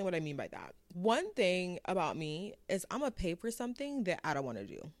let me explain what I mean by that. One thing about me is I'm going to pay for something that I don't want to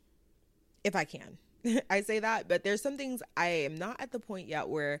do if I can. I say that, but there's some things I am not at the point yet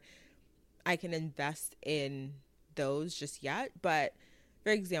where I can invest in those just yet. But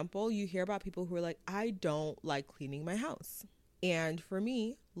for example, you hear about people who are like, I don't like cleaning my house. And for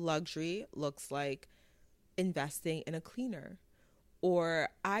me, luxury looks like investing in a cleaner. Or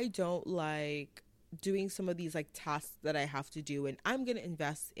I don't like doing some of these like tasks that I have to do, and I'm going to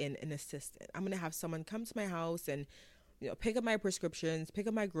invest in an assistant. I'm going to have someone come to my house and, pick up my prescriptions, pick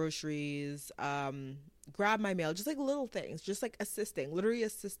up my groceries, grab my mail, just like little things, just like literally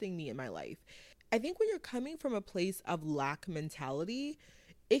assisting me in my life. I think when you're coming from a place of lack mentality,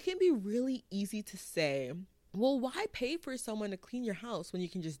 it can be really easy to say, well, why pay for someone to clean your house when you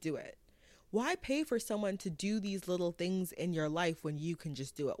can just do it? Why pay for someone to do these little things in your life when you can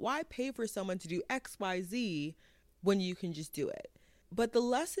just do it? Why pay for someone to do X, Y, Z when you can just do it? But the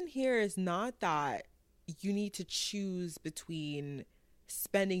lesson here is not that you need to choose between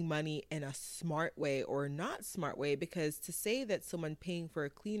spending money in a smart way or not smart way, because to say that someone paying for a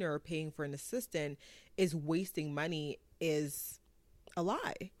cleaner or paying for an assistant is wasting money is a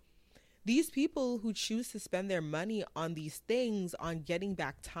lie. These people who choose to spend their money on these things, on getting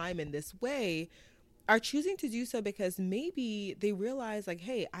back time in this way, are choosing to do so because maybe they realize like,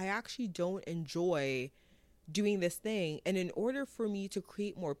 hey, I actually don't enjoy doing this thing. And in order for me to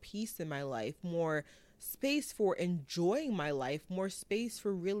create more peace in my life, more space for enjoying my life, more space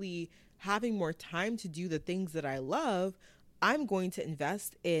for really having more time to do the things that I love, I'm going to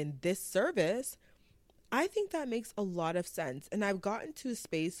invest in this service. I think that makes a lot of sense. And I've gotten to a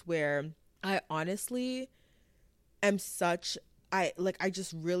space where I honestly am I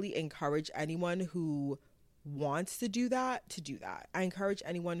just really encourage anyone who wants to do that. I encourage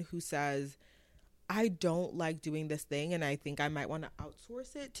anyone who says, I don't like doing this thing and I think I might want to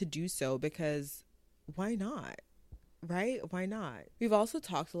outsource it, to do so, because why not? Right? Why not? We've also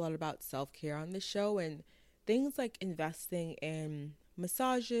talked a lot about self-care on this show, and things like investing in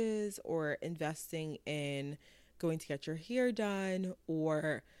massages or investing in going to get your hair done,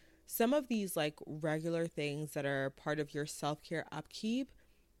 or some of these like regular things that are part of your self-care upkeep,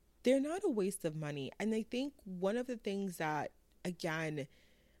 they're not a waste of money. And I think one of the things that, again,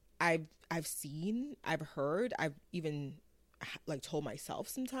 I've seen, I've heard, I've even like told myself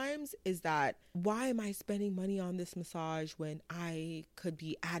sometimes, is that why am I spending money on this massage when I could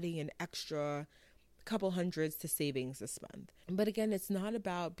be adding an extra couple hundreds to savings this month? But again, it's not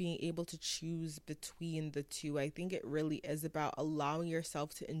about being able to choose between the two. I think it really is about allowing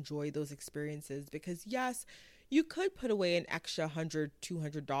yourself to enjoy those experiences, because yes, you could put away an extra $100,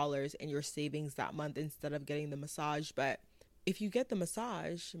 $200 in your savings that month instead of getting the massage. But if you get the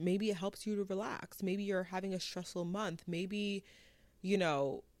massage, maybe it helps you to relax. Maybe you're having a stressful month. Maybe,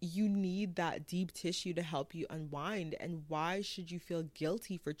 you need that deep tissue to help you unwind. And why should you feel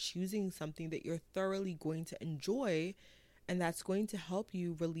guilty for choosing something that you're thoroughly going to enjoy and that's going to help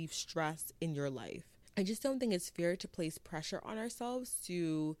you relieve stress in your life? I just don't think it's fair to place pressure on ourselves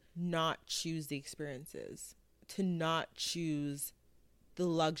to not choose the experiences, to not choose the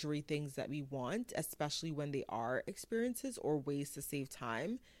luxury things that we want, especially when they are experiences or ways to save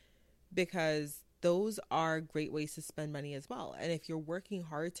time, because those are great ways to spend money as well. And if you're working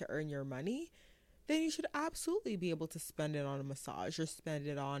hard to earn your money, then you should absolutely be able to spend it on a massage, or spend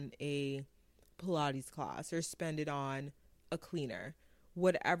it on a Pilates class, or spend it on a cleaner,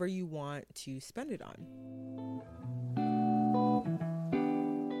 whatever you want to spend it on.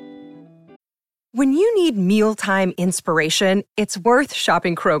 When you need mealtime inspiration, it's worth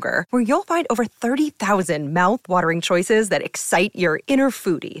shopping Kroger, where you'll find over 30,000 mouth-watering choices that excite your inner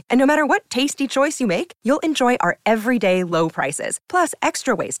foodie. And no matter what tasty choice you make, you'll enjoy our everyday low prices, plus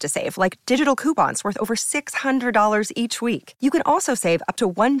extra ways to save, like digital coupons worth over $600 each week. You can also save up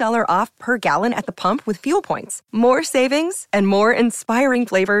to $1 off per gallon at the pump with fuel points. More savings and more inspiring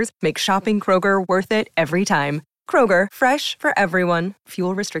flavors make shopping Kroger worth it every time. Kroger, fresh for everyone.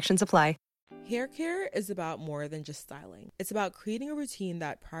 Fuel restrictions apply. Hair care is about more than just styling. It's about creating a routine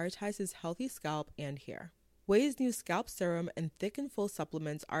that prioritizes healthy scalp and hair. Ouai's new scalp serum and thick and full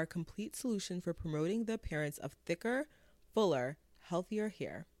supplements are a complete solution for promoting the appearance of thicker, fuller, healthier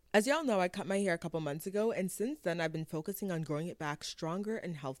hair. As y'all know, I cut my hair a couple months ago, and since then I've been focusing on growing it back stronger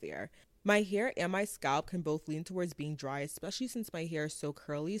and healthier. My hair and my scalp can both lean towards being dry, especially since my hair is so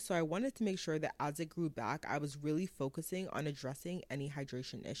curly, so I wanted to make sure that as it grew back, I was really focusing on addressing any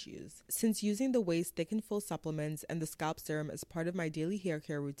hydration issues. Since using the Ouai's Thick and Full supplements and the scalp serum as part of my daily hair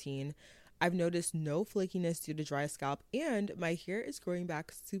care routine, I've noticed no flakiness due to dry scalp, and my hair is growing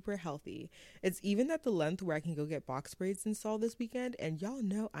back super healthy. It's even at the length where I can go get box braids installed this weekend, and y'all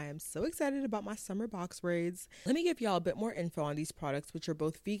know I am so excited about my summer box braids. Let me give y'all a bit more info on these products, which are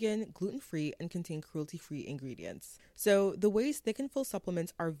both vegan, gluten-free, and contain cruelty-free ingredients. So the Ouai's Thick and Full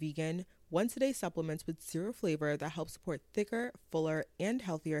supplements are vegan, once-a-day supplements with zero flavor that help support thicker, fuller, and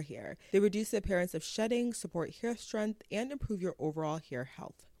healthier hair. They reduce the appearance of shedding, support hair strength, and improve your overall hair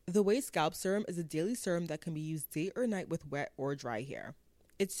health. The Ouai Scalp Serum is a daily serum that can be used day or night with wet or dry hair.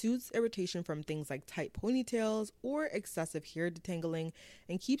 It soothes irritation from things like tight ponytails or excessive hair detangling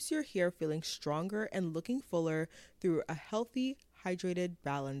and keeps your hair feeling stronger and looking fuller through a healthy, hydrated,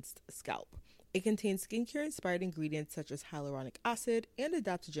 balanced scalp. It contains skincare-inspired ingredients such as hyaluronic acid and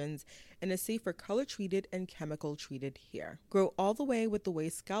adaptogens and is safe for color-treated and chemical-treated hair. Grow all the way with the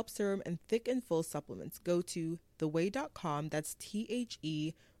Ouai Scalp Serum and Thick and Full supplements. Go to theouai.com, that's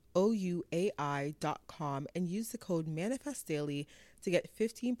TheOuai.com, and use the code MANIFESTDAILY to get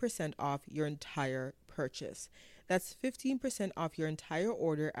 15% off your entire purchase. That's 15% off your entire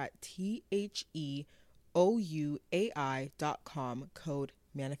order at TheOuai.com, code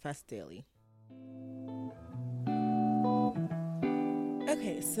MANIFESTDAILY.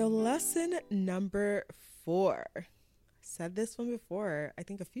 Okay, so lesson number 4. I said this one before, I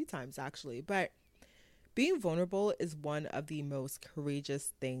think a few times actually, but being vulnerable is one of the most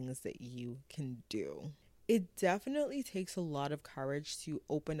courageous things that you can do. It definitely takes a lot of courage to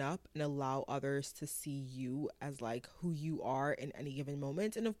open up and allow others to see you as like who you are in any given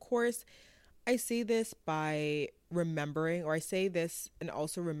moment. And of course, I say this by remembering, or I say this and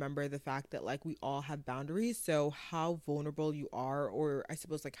also remember the fact that like we all have boundaries. So how vulnerable you are, or I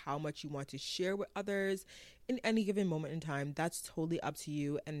suppose like how much you want to share with others in any given moment in time, that's totally up to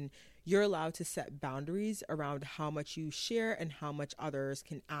you. And you're allowed to set boundaries around how much you share and how much others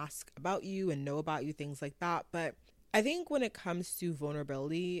can ask about you and know about you, things like that. But I think when it comes to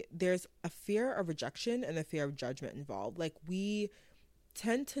vulnerability, there's a fear of rejection and a fear of judgment involved. Like we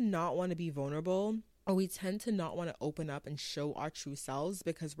tend to not want to be vulnerable, or we tend to not want to open up and show our true selves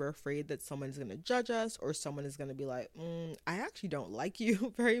because we're afraid that someone's going to judge us, or someone is going to be like, I actually don't like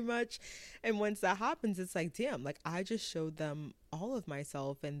you very much. And once that happens, it's like, damn, like I just showed them all of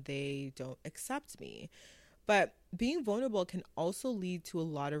myself and they don't accept me. But being vulnerable can also lead to a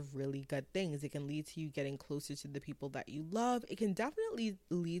lot of really good things. It can lead to you getting closer to the people that you love. It can definitely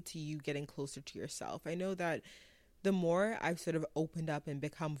lead to you getting closer to yourself. I know that the more I've sort of opened up and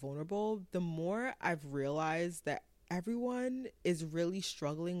become vulnerable, the more I've realized that everyone is really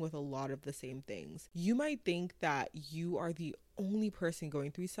struggling with a lot of the same things. You might think that you are the only person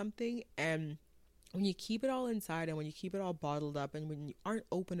going through something, and when you keep it all inside and when you keep it all bottled up and when you aren't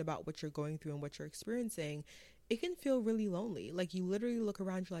open about what you're going through and what you're experiencing, it can feel really lonely. Like you literally look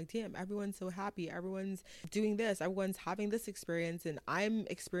around, you're like, damn, everyone's so happy. Everyone's doing this. Everyone's having this experience and I'm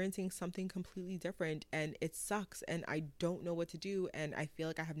experiencing something completely different and it sucks and I don't know what to do. And I feel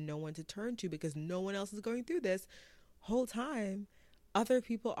like I have no one to turn to because no one else is going through this whole time. Other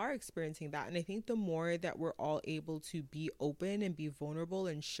people are experiencing that. And I think the more that we're all able to be open and be vulnerable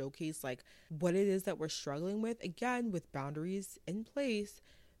and showcase like what it is that we're struggling with, again, with boundaries in place,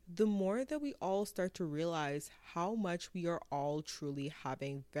 the more that we all start to realize how much we are all truly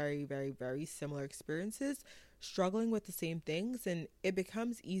having very, very, very similar experiences, struggling with the same things, and it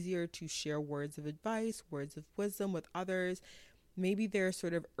becomes easier to share words of advice, words of wisdom with others. Maybe they're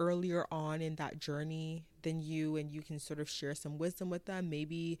sort of earlier on in that journey than you, and you can sort of share some wisdom with them.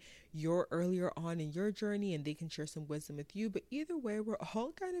 Maybe you're earlier on in your journey and they can share some wisdom with you. But either way, we're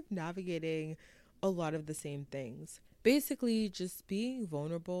all kind of navigating a lot of the same things. basically just being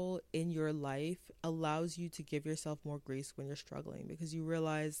vulnerable in your life allows you to give yourself more grace when you're struggling, because you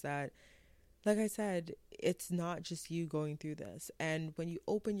realize that, like I said, it's not just you going through this. And when you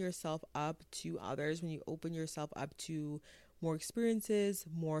open yourself up to others, when you open yourself up to more experiences,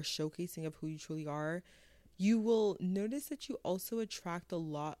 more showcasing of who you truly are, you will notice that you also attract a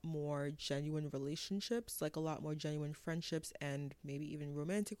lot more genuine relationships, like a lot more genuine friendships and maybe even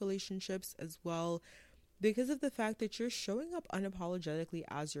romantic relationships as well, because of the fact that you're showing up unapologetically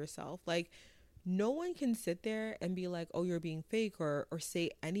as yourself. Like, no one can sit there and be like, oh, you're being fake, or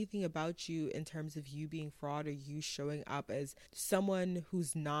say anything about you in terms of you being fraud or you showing up as someone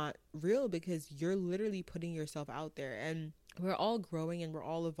who's not real, because you're literally putting yourself out there. And we're all growing and we're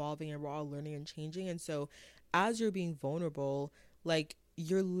all evolving and we're all learning and changing. And so as you're being vulnerable, like,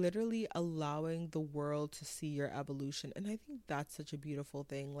 you're literally allowing the world to see your evolution. And I think that's such a beautiful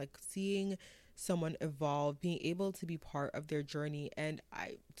thing, like seeing someone evolve, being able to be part of their journey. And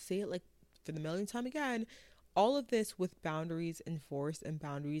I say it like for the millionth time again, all of this with boundaries enforced and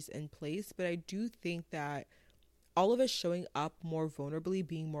boundaries in place. But I do think that all of us showing up more vulnerably,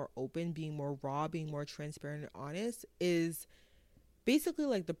 being more open, being more raw, being more transparent and honest is basically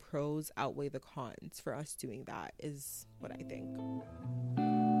like the pros outweigh the cons for us doing that, is what I think.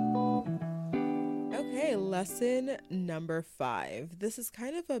 Okay, lesson number 5. This is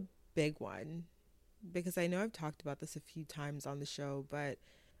kind of a big one because I know I've talked about this a few times on the show, but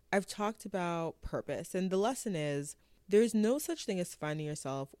I've talked about purpose. And the lesson is there's no such thing as finding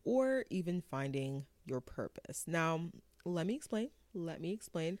yourself or even finding your purpose. Now, let me explain.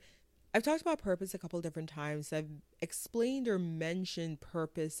 I've talked about purpose a couple of different times. I've explained or mentioned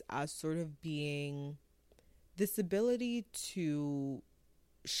purpose as sort of being this ability to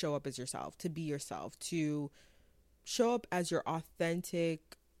show up as yourself, to be yourself, to show up as your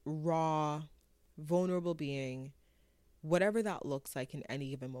authentic, raw, vulnerable being, whatever that looks like in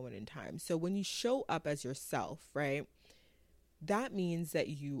any given moment in time. So when you show up as yourself, right, that means that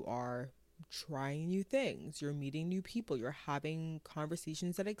you are trying new things, you're meeting new people, you're having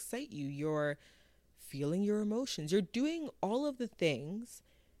conversations that excite you, you're feeling your emotions, you're doing all of the things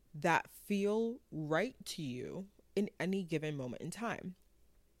that feel right to you in any given moment in time.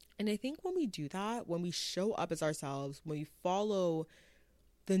 And I think when we do that, when we show up as ourselves, when we follow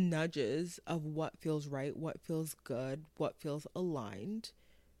the nudges of what feels right, what feels good, what feels aligned,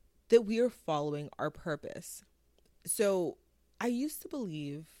 that we are following our purpose. So I used to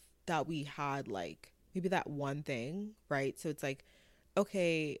believe that we had like maybe that one thing, right? So it's like,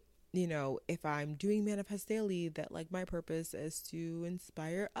 okay, you know, if I'm doing Manifest Daily, that like my purpose is to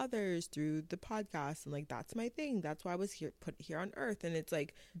inspire others through the podcast, and like that's my thing. That's why I was put here on earth. And it's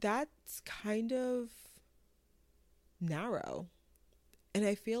like, that's kind of narrow. And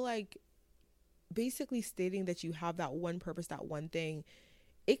I feel like basically stating that you have that one purpose, that one thing,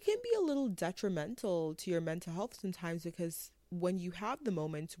 it can be a little detrimental to your mental health sometimes, because when you have the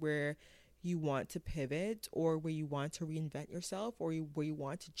moments where you want to pivot, or where you want to reinvent yourself, or where you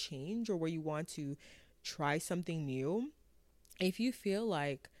want to change, or where you want to try something new, if you feel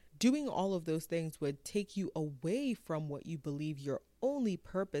like doing all of those things would take you away from what you believe your only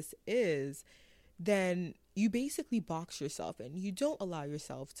purpose is, then you basically box yourself in. You don't allow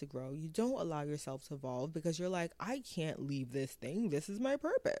yourself to grow. You don't allow yourself to evolve, because you're like, I can't leave this thing. This is my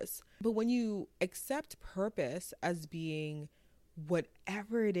purpose. But when you accept purpose as being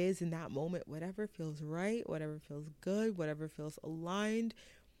whatever it is in that moment, whatever feels right, whatever feels good, whatever feels aligned,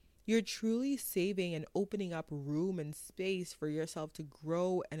 you're truly saving and opening up room and space for yourself to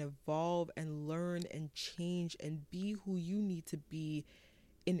grow and evolve and learn and change and be who you need to be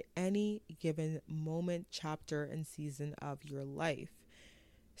in any given moment, chapter, and season of your life.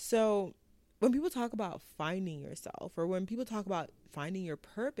 So when people talk about finding yourself, or when people talk about finding your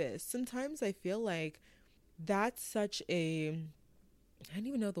purpose, sometimes I feel like that's such a, I don't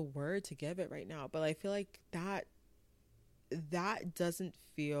even know the word to give it right now, but I feel like that doesn't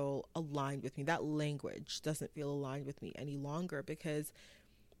feel aligned with me. That language doesn't feel aligned with me any longer, because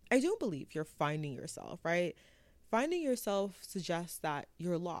I don't believe you're finding yourself, right? Finding yourself suggests that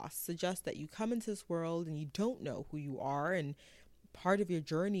you're lost, suggests that you come into this world and you don't know who you are, and part of your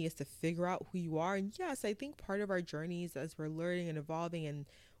journey is to figure out who you are. And yes, I think part of our journeys as we're learning and evolving and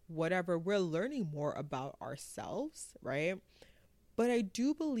whatever, we're learning more about ourselves, right? But I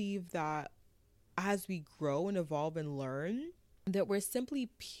do believe that as we grow and evolve and learn, that we're simply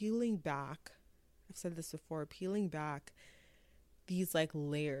peeling back, I've said this before, peeling back these like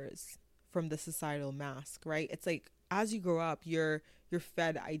layers from the societal mask, right? It's like, as you grow up, you're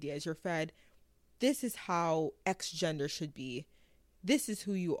fed ideas, you're fed, this is how X gender should be, this is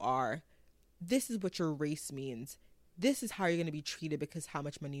who you are, this is what your race means, this is how you're going to be treated because how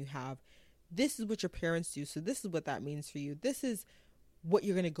much money you have. This is what your parents do, so this is what that means for you. This is what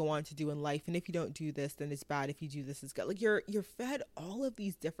you're going to go on to do in life, and if you don't do this, then it's bad. If you do this, it's good. Like, you're fed all of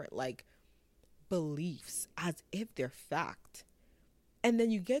these different, like, beliefs as if they're fact. And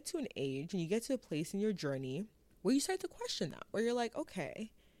then you get to an age and you get to a place in your journey where you start to question that, where you're like,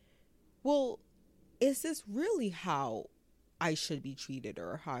 okay, well, is this really how I should be treated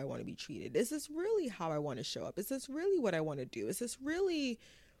or how I want to be treated? Is this really how I want to show up? Is this really what I want to do? Is this really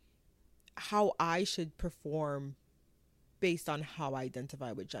how I should perform based on how I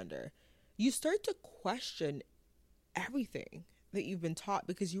identify with gender? You start to question everything that you've been taught,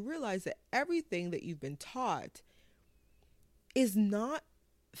 because you realize that everything that you've been taught is not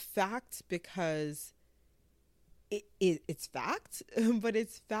fact because it's fact, but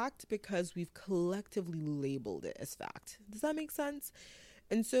it's fact because we've collectively labeled it as fact. Does that make sense?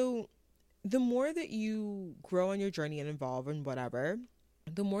 And so the more that you grow on your journey and evolve and whatever,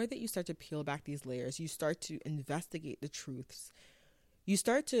 the more that you start to peel back these layers, you start to investigate the truths. You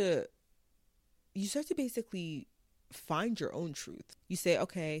start to basically find your own truth. You say,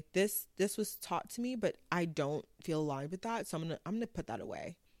 okay, this was taught to me, but I don't feel aligned with that, so I'm gonna put that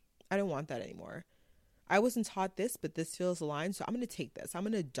away. I don't want that anymore. I wasn't taught this, but this feels aligned, so I'm gonna take this. I'm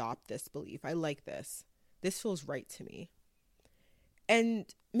gonna adopt this belief. I like this. This feels right to me. And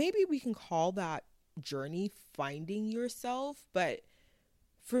maybe we can call that journey finding yourself, but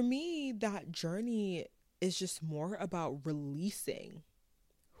for me, that journey is just more about releasing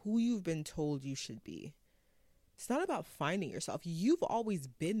who you've been told you should be. It's not about finding yourself. You've always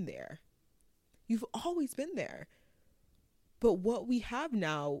been there. You've always been there. But what we have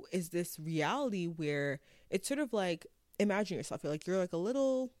now is this reality where it's sort of like, imagine yourself. You're like a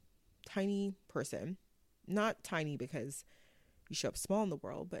little tiny person. Not tiny because you show up small in the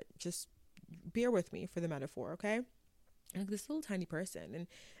world, but just bear with me for the metaphor, okay? Like this little tiny person, and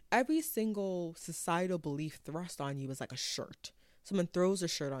every single societal belief thrust on you is like a shirt. Someone throws a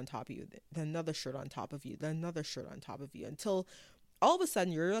shirt on top of you, then another shirt on top of you, then another shirt on top of you, until all of a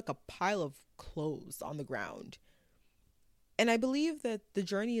sudden you're like a pile of clothes on the ground. And I believe that the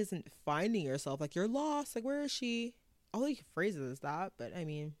journey isn't finding yourself, like you're lost, like where is she? All he phrases is that, but I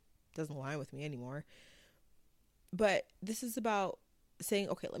mean, it doesn't align with me anymore. But this is about saying,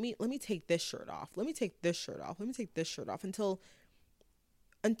 okay, let me take this shirt off. Let me take this shirt off. Let me take this shirt off until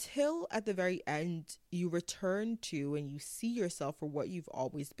at the very end you return to and you see yourself for what you've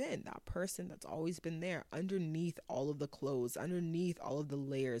always been, that person that's always been there underneath all of the clothes, underneath all of the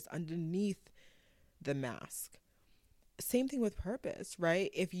layers, underneath the mask. Same thing with purpose,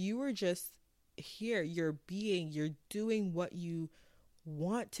 right? If you were just here, you're doing what you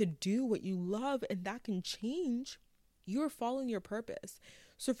want to do, what you love, and that can change, you're following your purpose.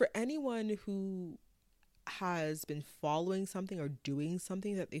 So for anyone who has been following something or doing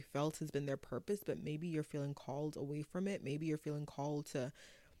something that they felt has been their purpose, but maybe you're feeling called away from it, maybe you're feeling called to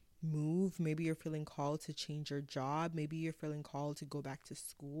move, maybe you're feeling called to change your job, maybe you're feeling called to go back to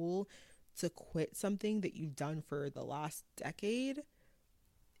school, to quit something that you've done for the last decade.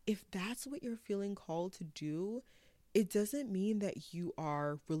 If that's what you're feeling called to do, it doesn't mean that you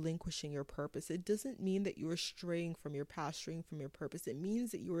are relinquishing your purpose. It doesn't mean that you are straying from your past, straying from your purpose. It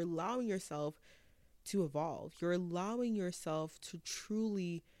means that you're allowing yourself to evolve. You're allowing yourself to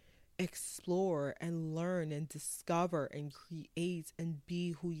truly explore and learn and discover and create and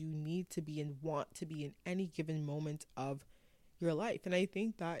be who you need to be and want to be in any given moment of your life. And I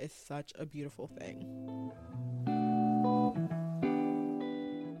think that is such a beautiful thing.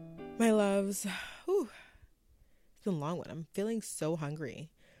 My loves, it's been a long one. I'm feeling so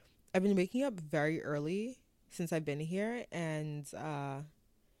hungry. I've been waking up very early since I've been here, and it's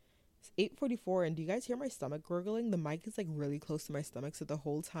 8:44. And do you guys hear my stomach gurgling? The mic is like really close to my stomach, so the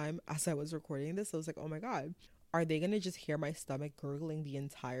whole time as I was recording this, I was like, oh my god, are they gonna just hear my stomach gurgling the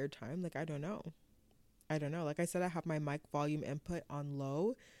entire time? Like, I don't know. Like I said, I have my mic volume input on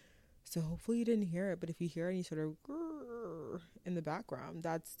low, so hopefully you didn't hear it. But if you hear any sort of grrr in the background,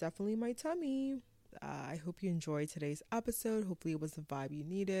 that's definitely my tummy. I hope you enjoyed today's episode. Hopefully it was the vibe you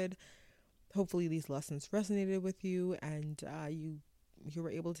needed. Hopefully these lessons resonated with you, and you were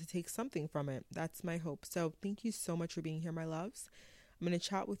able to take something from it. That's my hope. So thank you so much for being here, my loves. I'm going to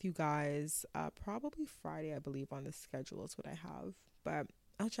chat with you guys probably Friday, I believe, on the schedule is what I have. But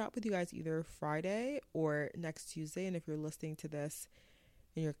I'll chat with you guys either Friday or next Tuesday. And if you're listening to this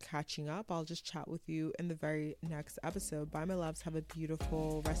and you're catching up, I'll just chat with you in the very next episode. Bye, my loves. Have a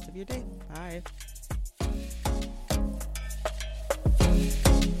beautiful rest of your day. Bye.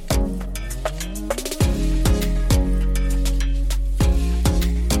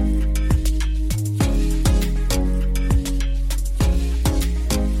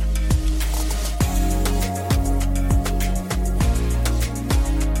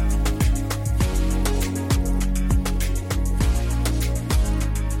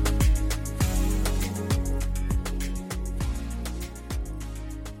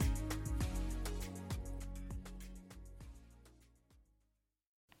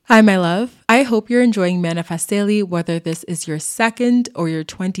 Hi, my love. I hope you're enjoying Manifest Daily, whether this is your second or your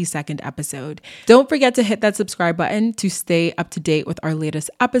 22nd episode. Don't forget to hit that subscribe button to stay up to date with our latest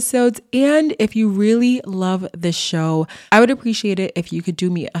episodes. And if you really love this show, I would appreciate it if you could do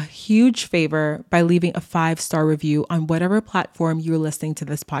me a huge favor by leaving a 5-star review on whatever platform you're listening to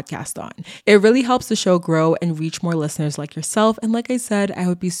this podcast on. It really helps the show grow and reach more listeners like yourself. And like I said, I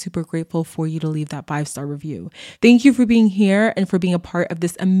would be super grateful for you to leave that 5-star review. Thank you for being here and for being a part of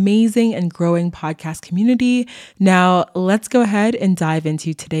this amazing and growing podcast community. Now, let's go ahead and dive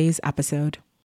into today's episode.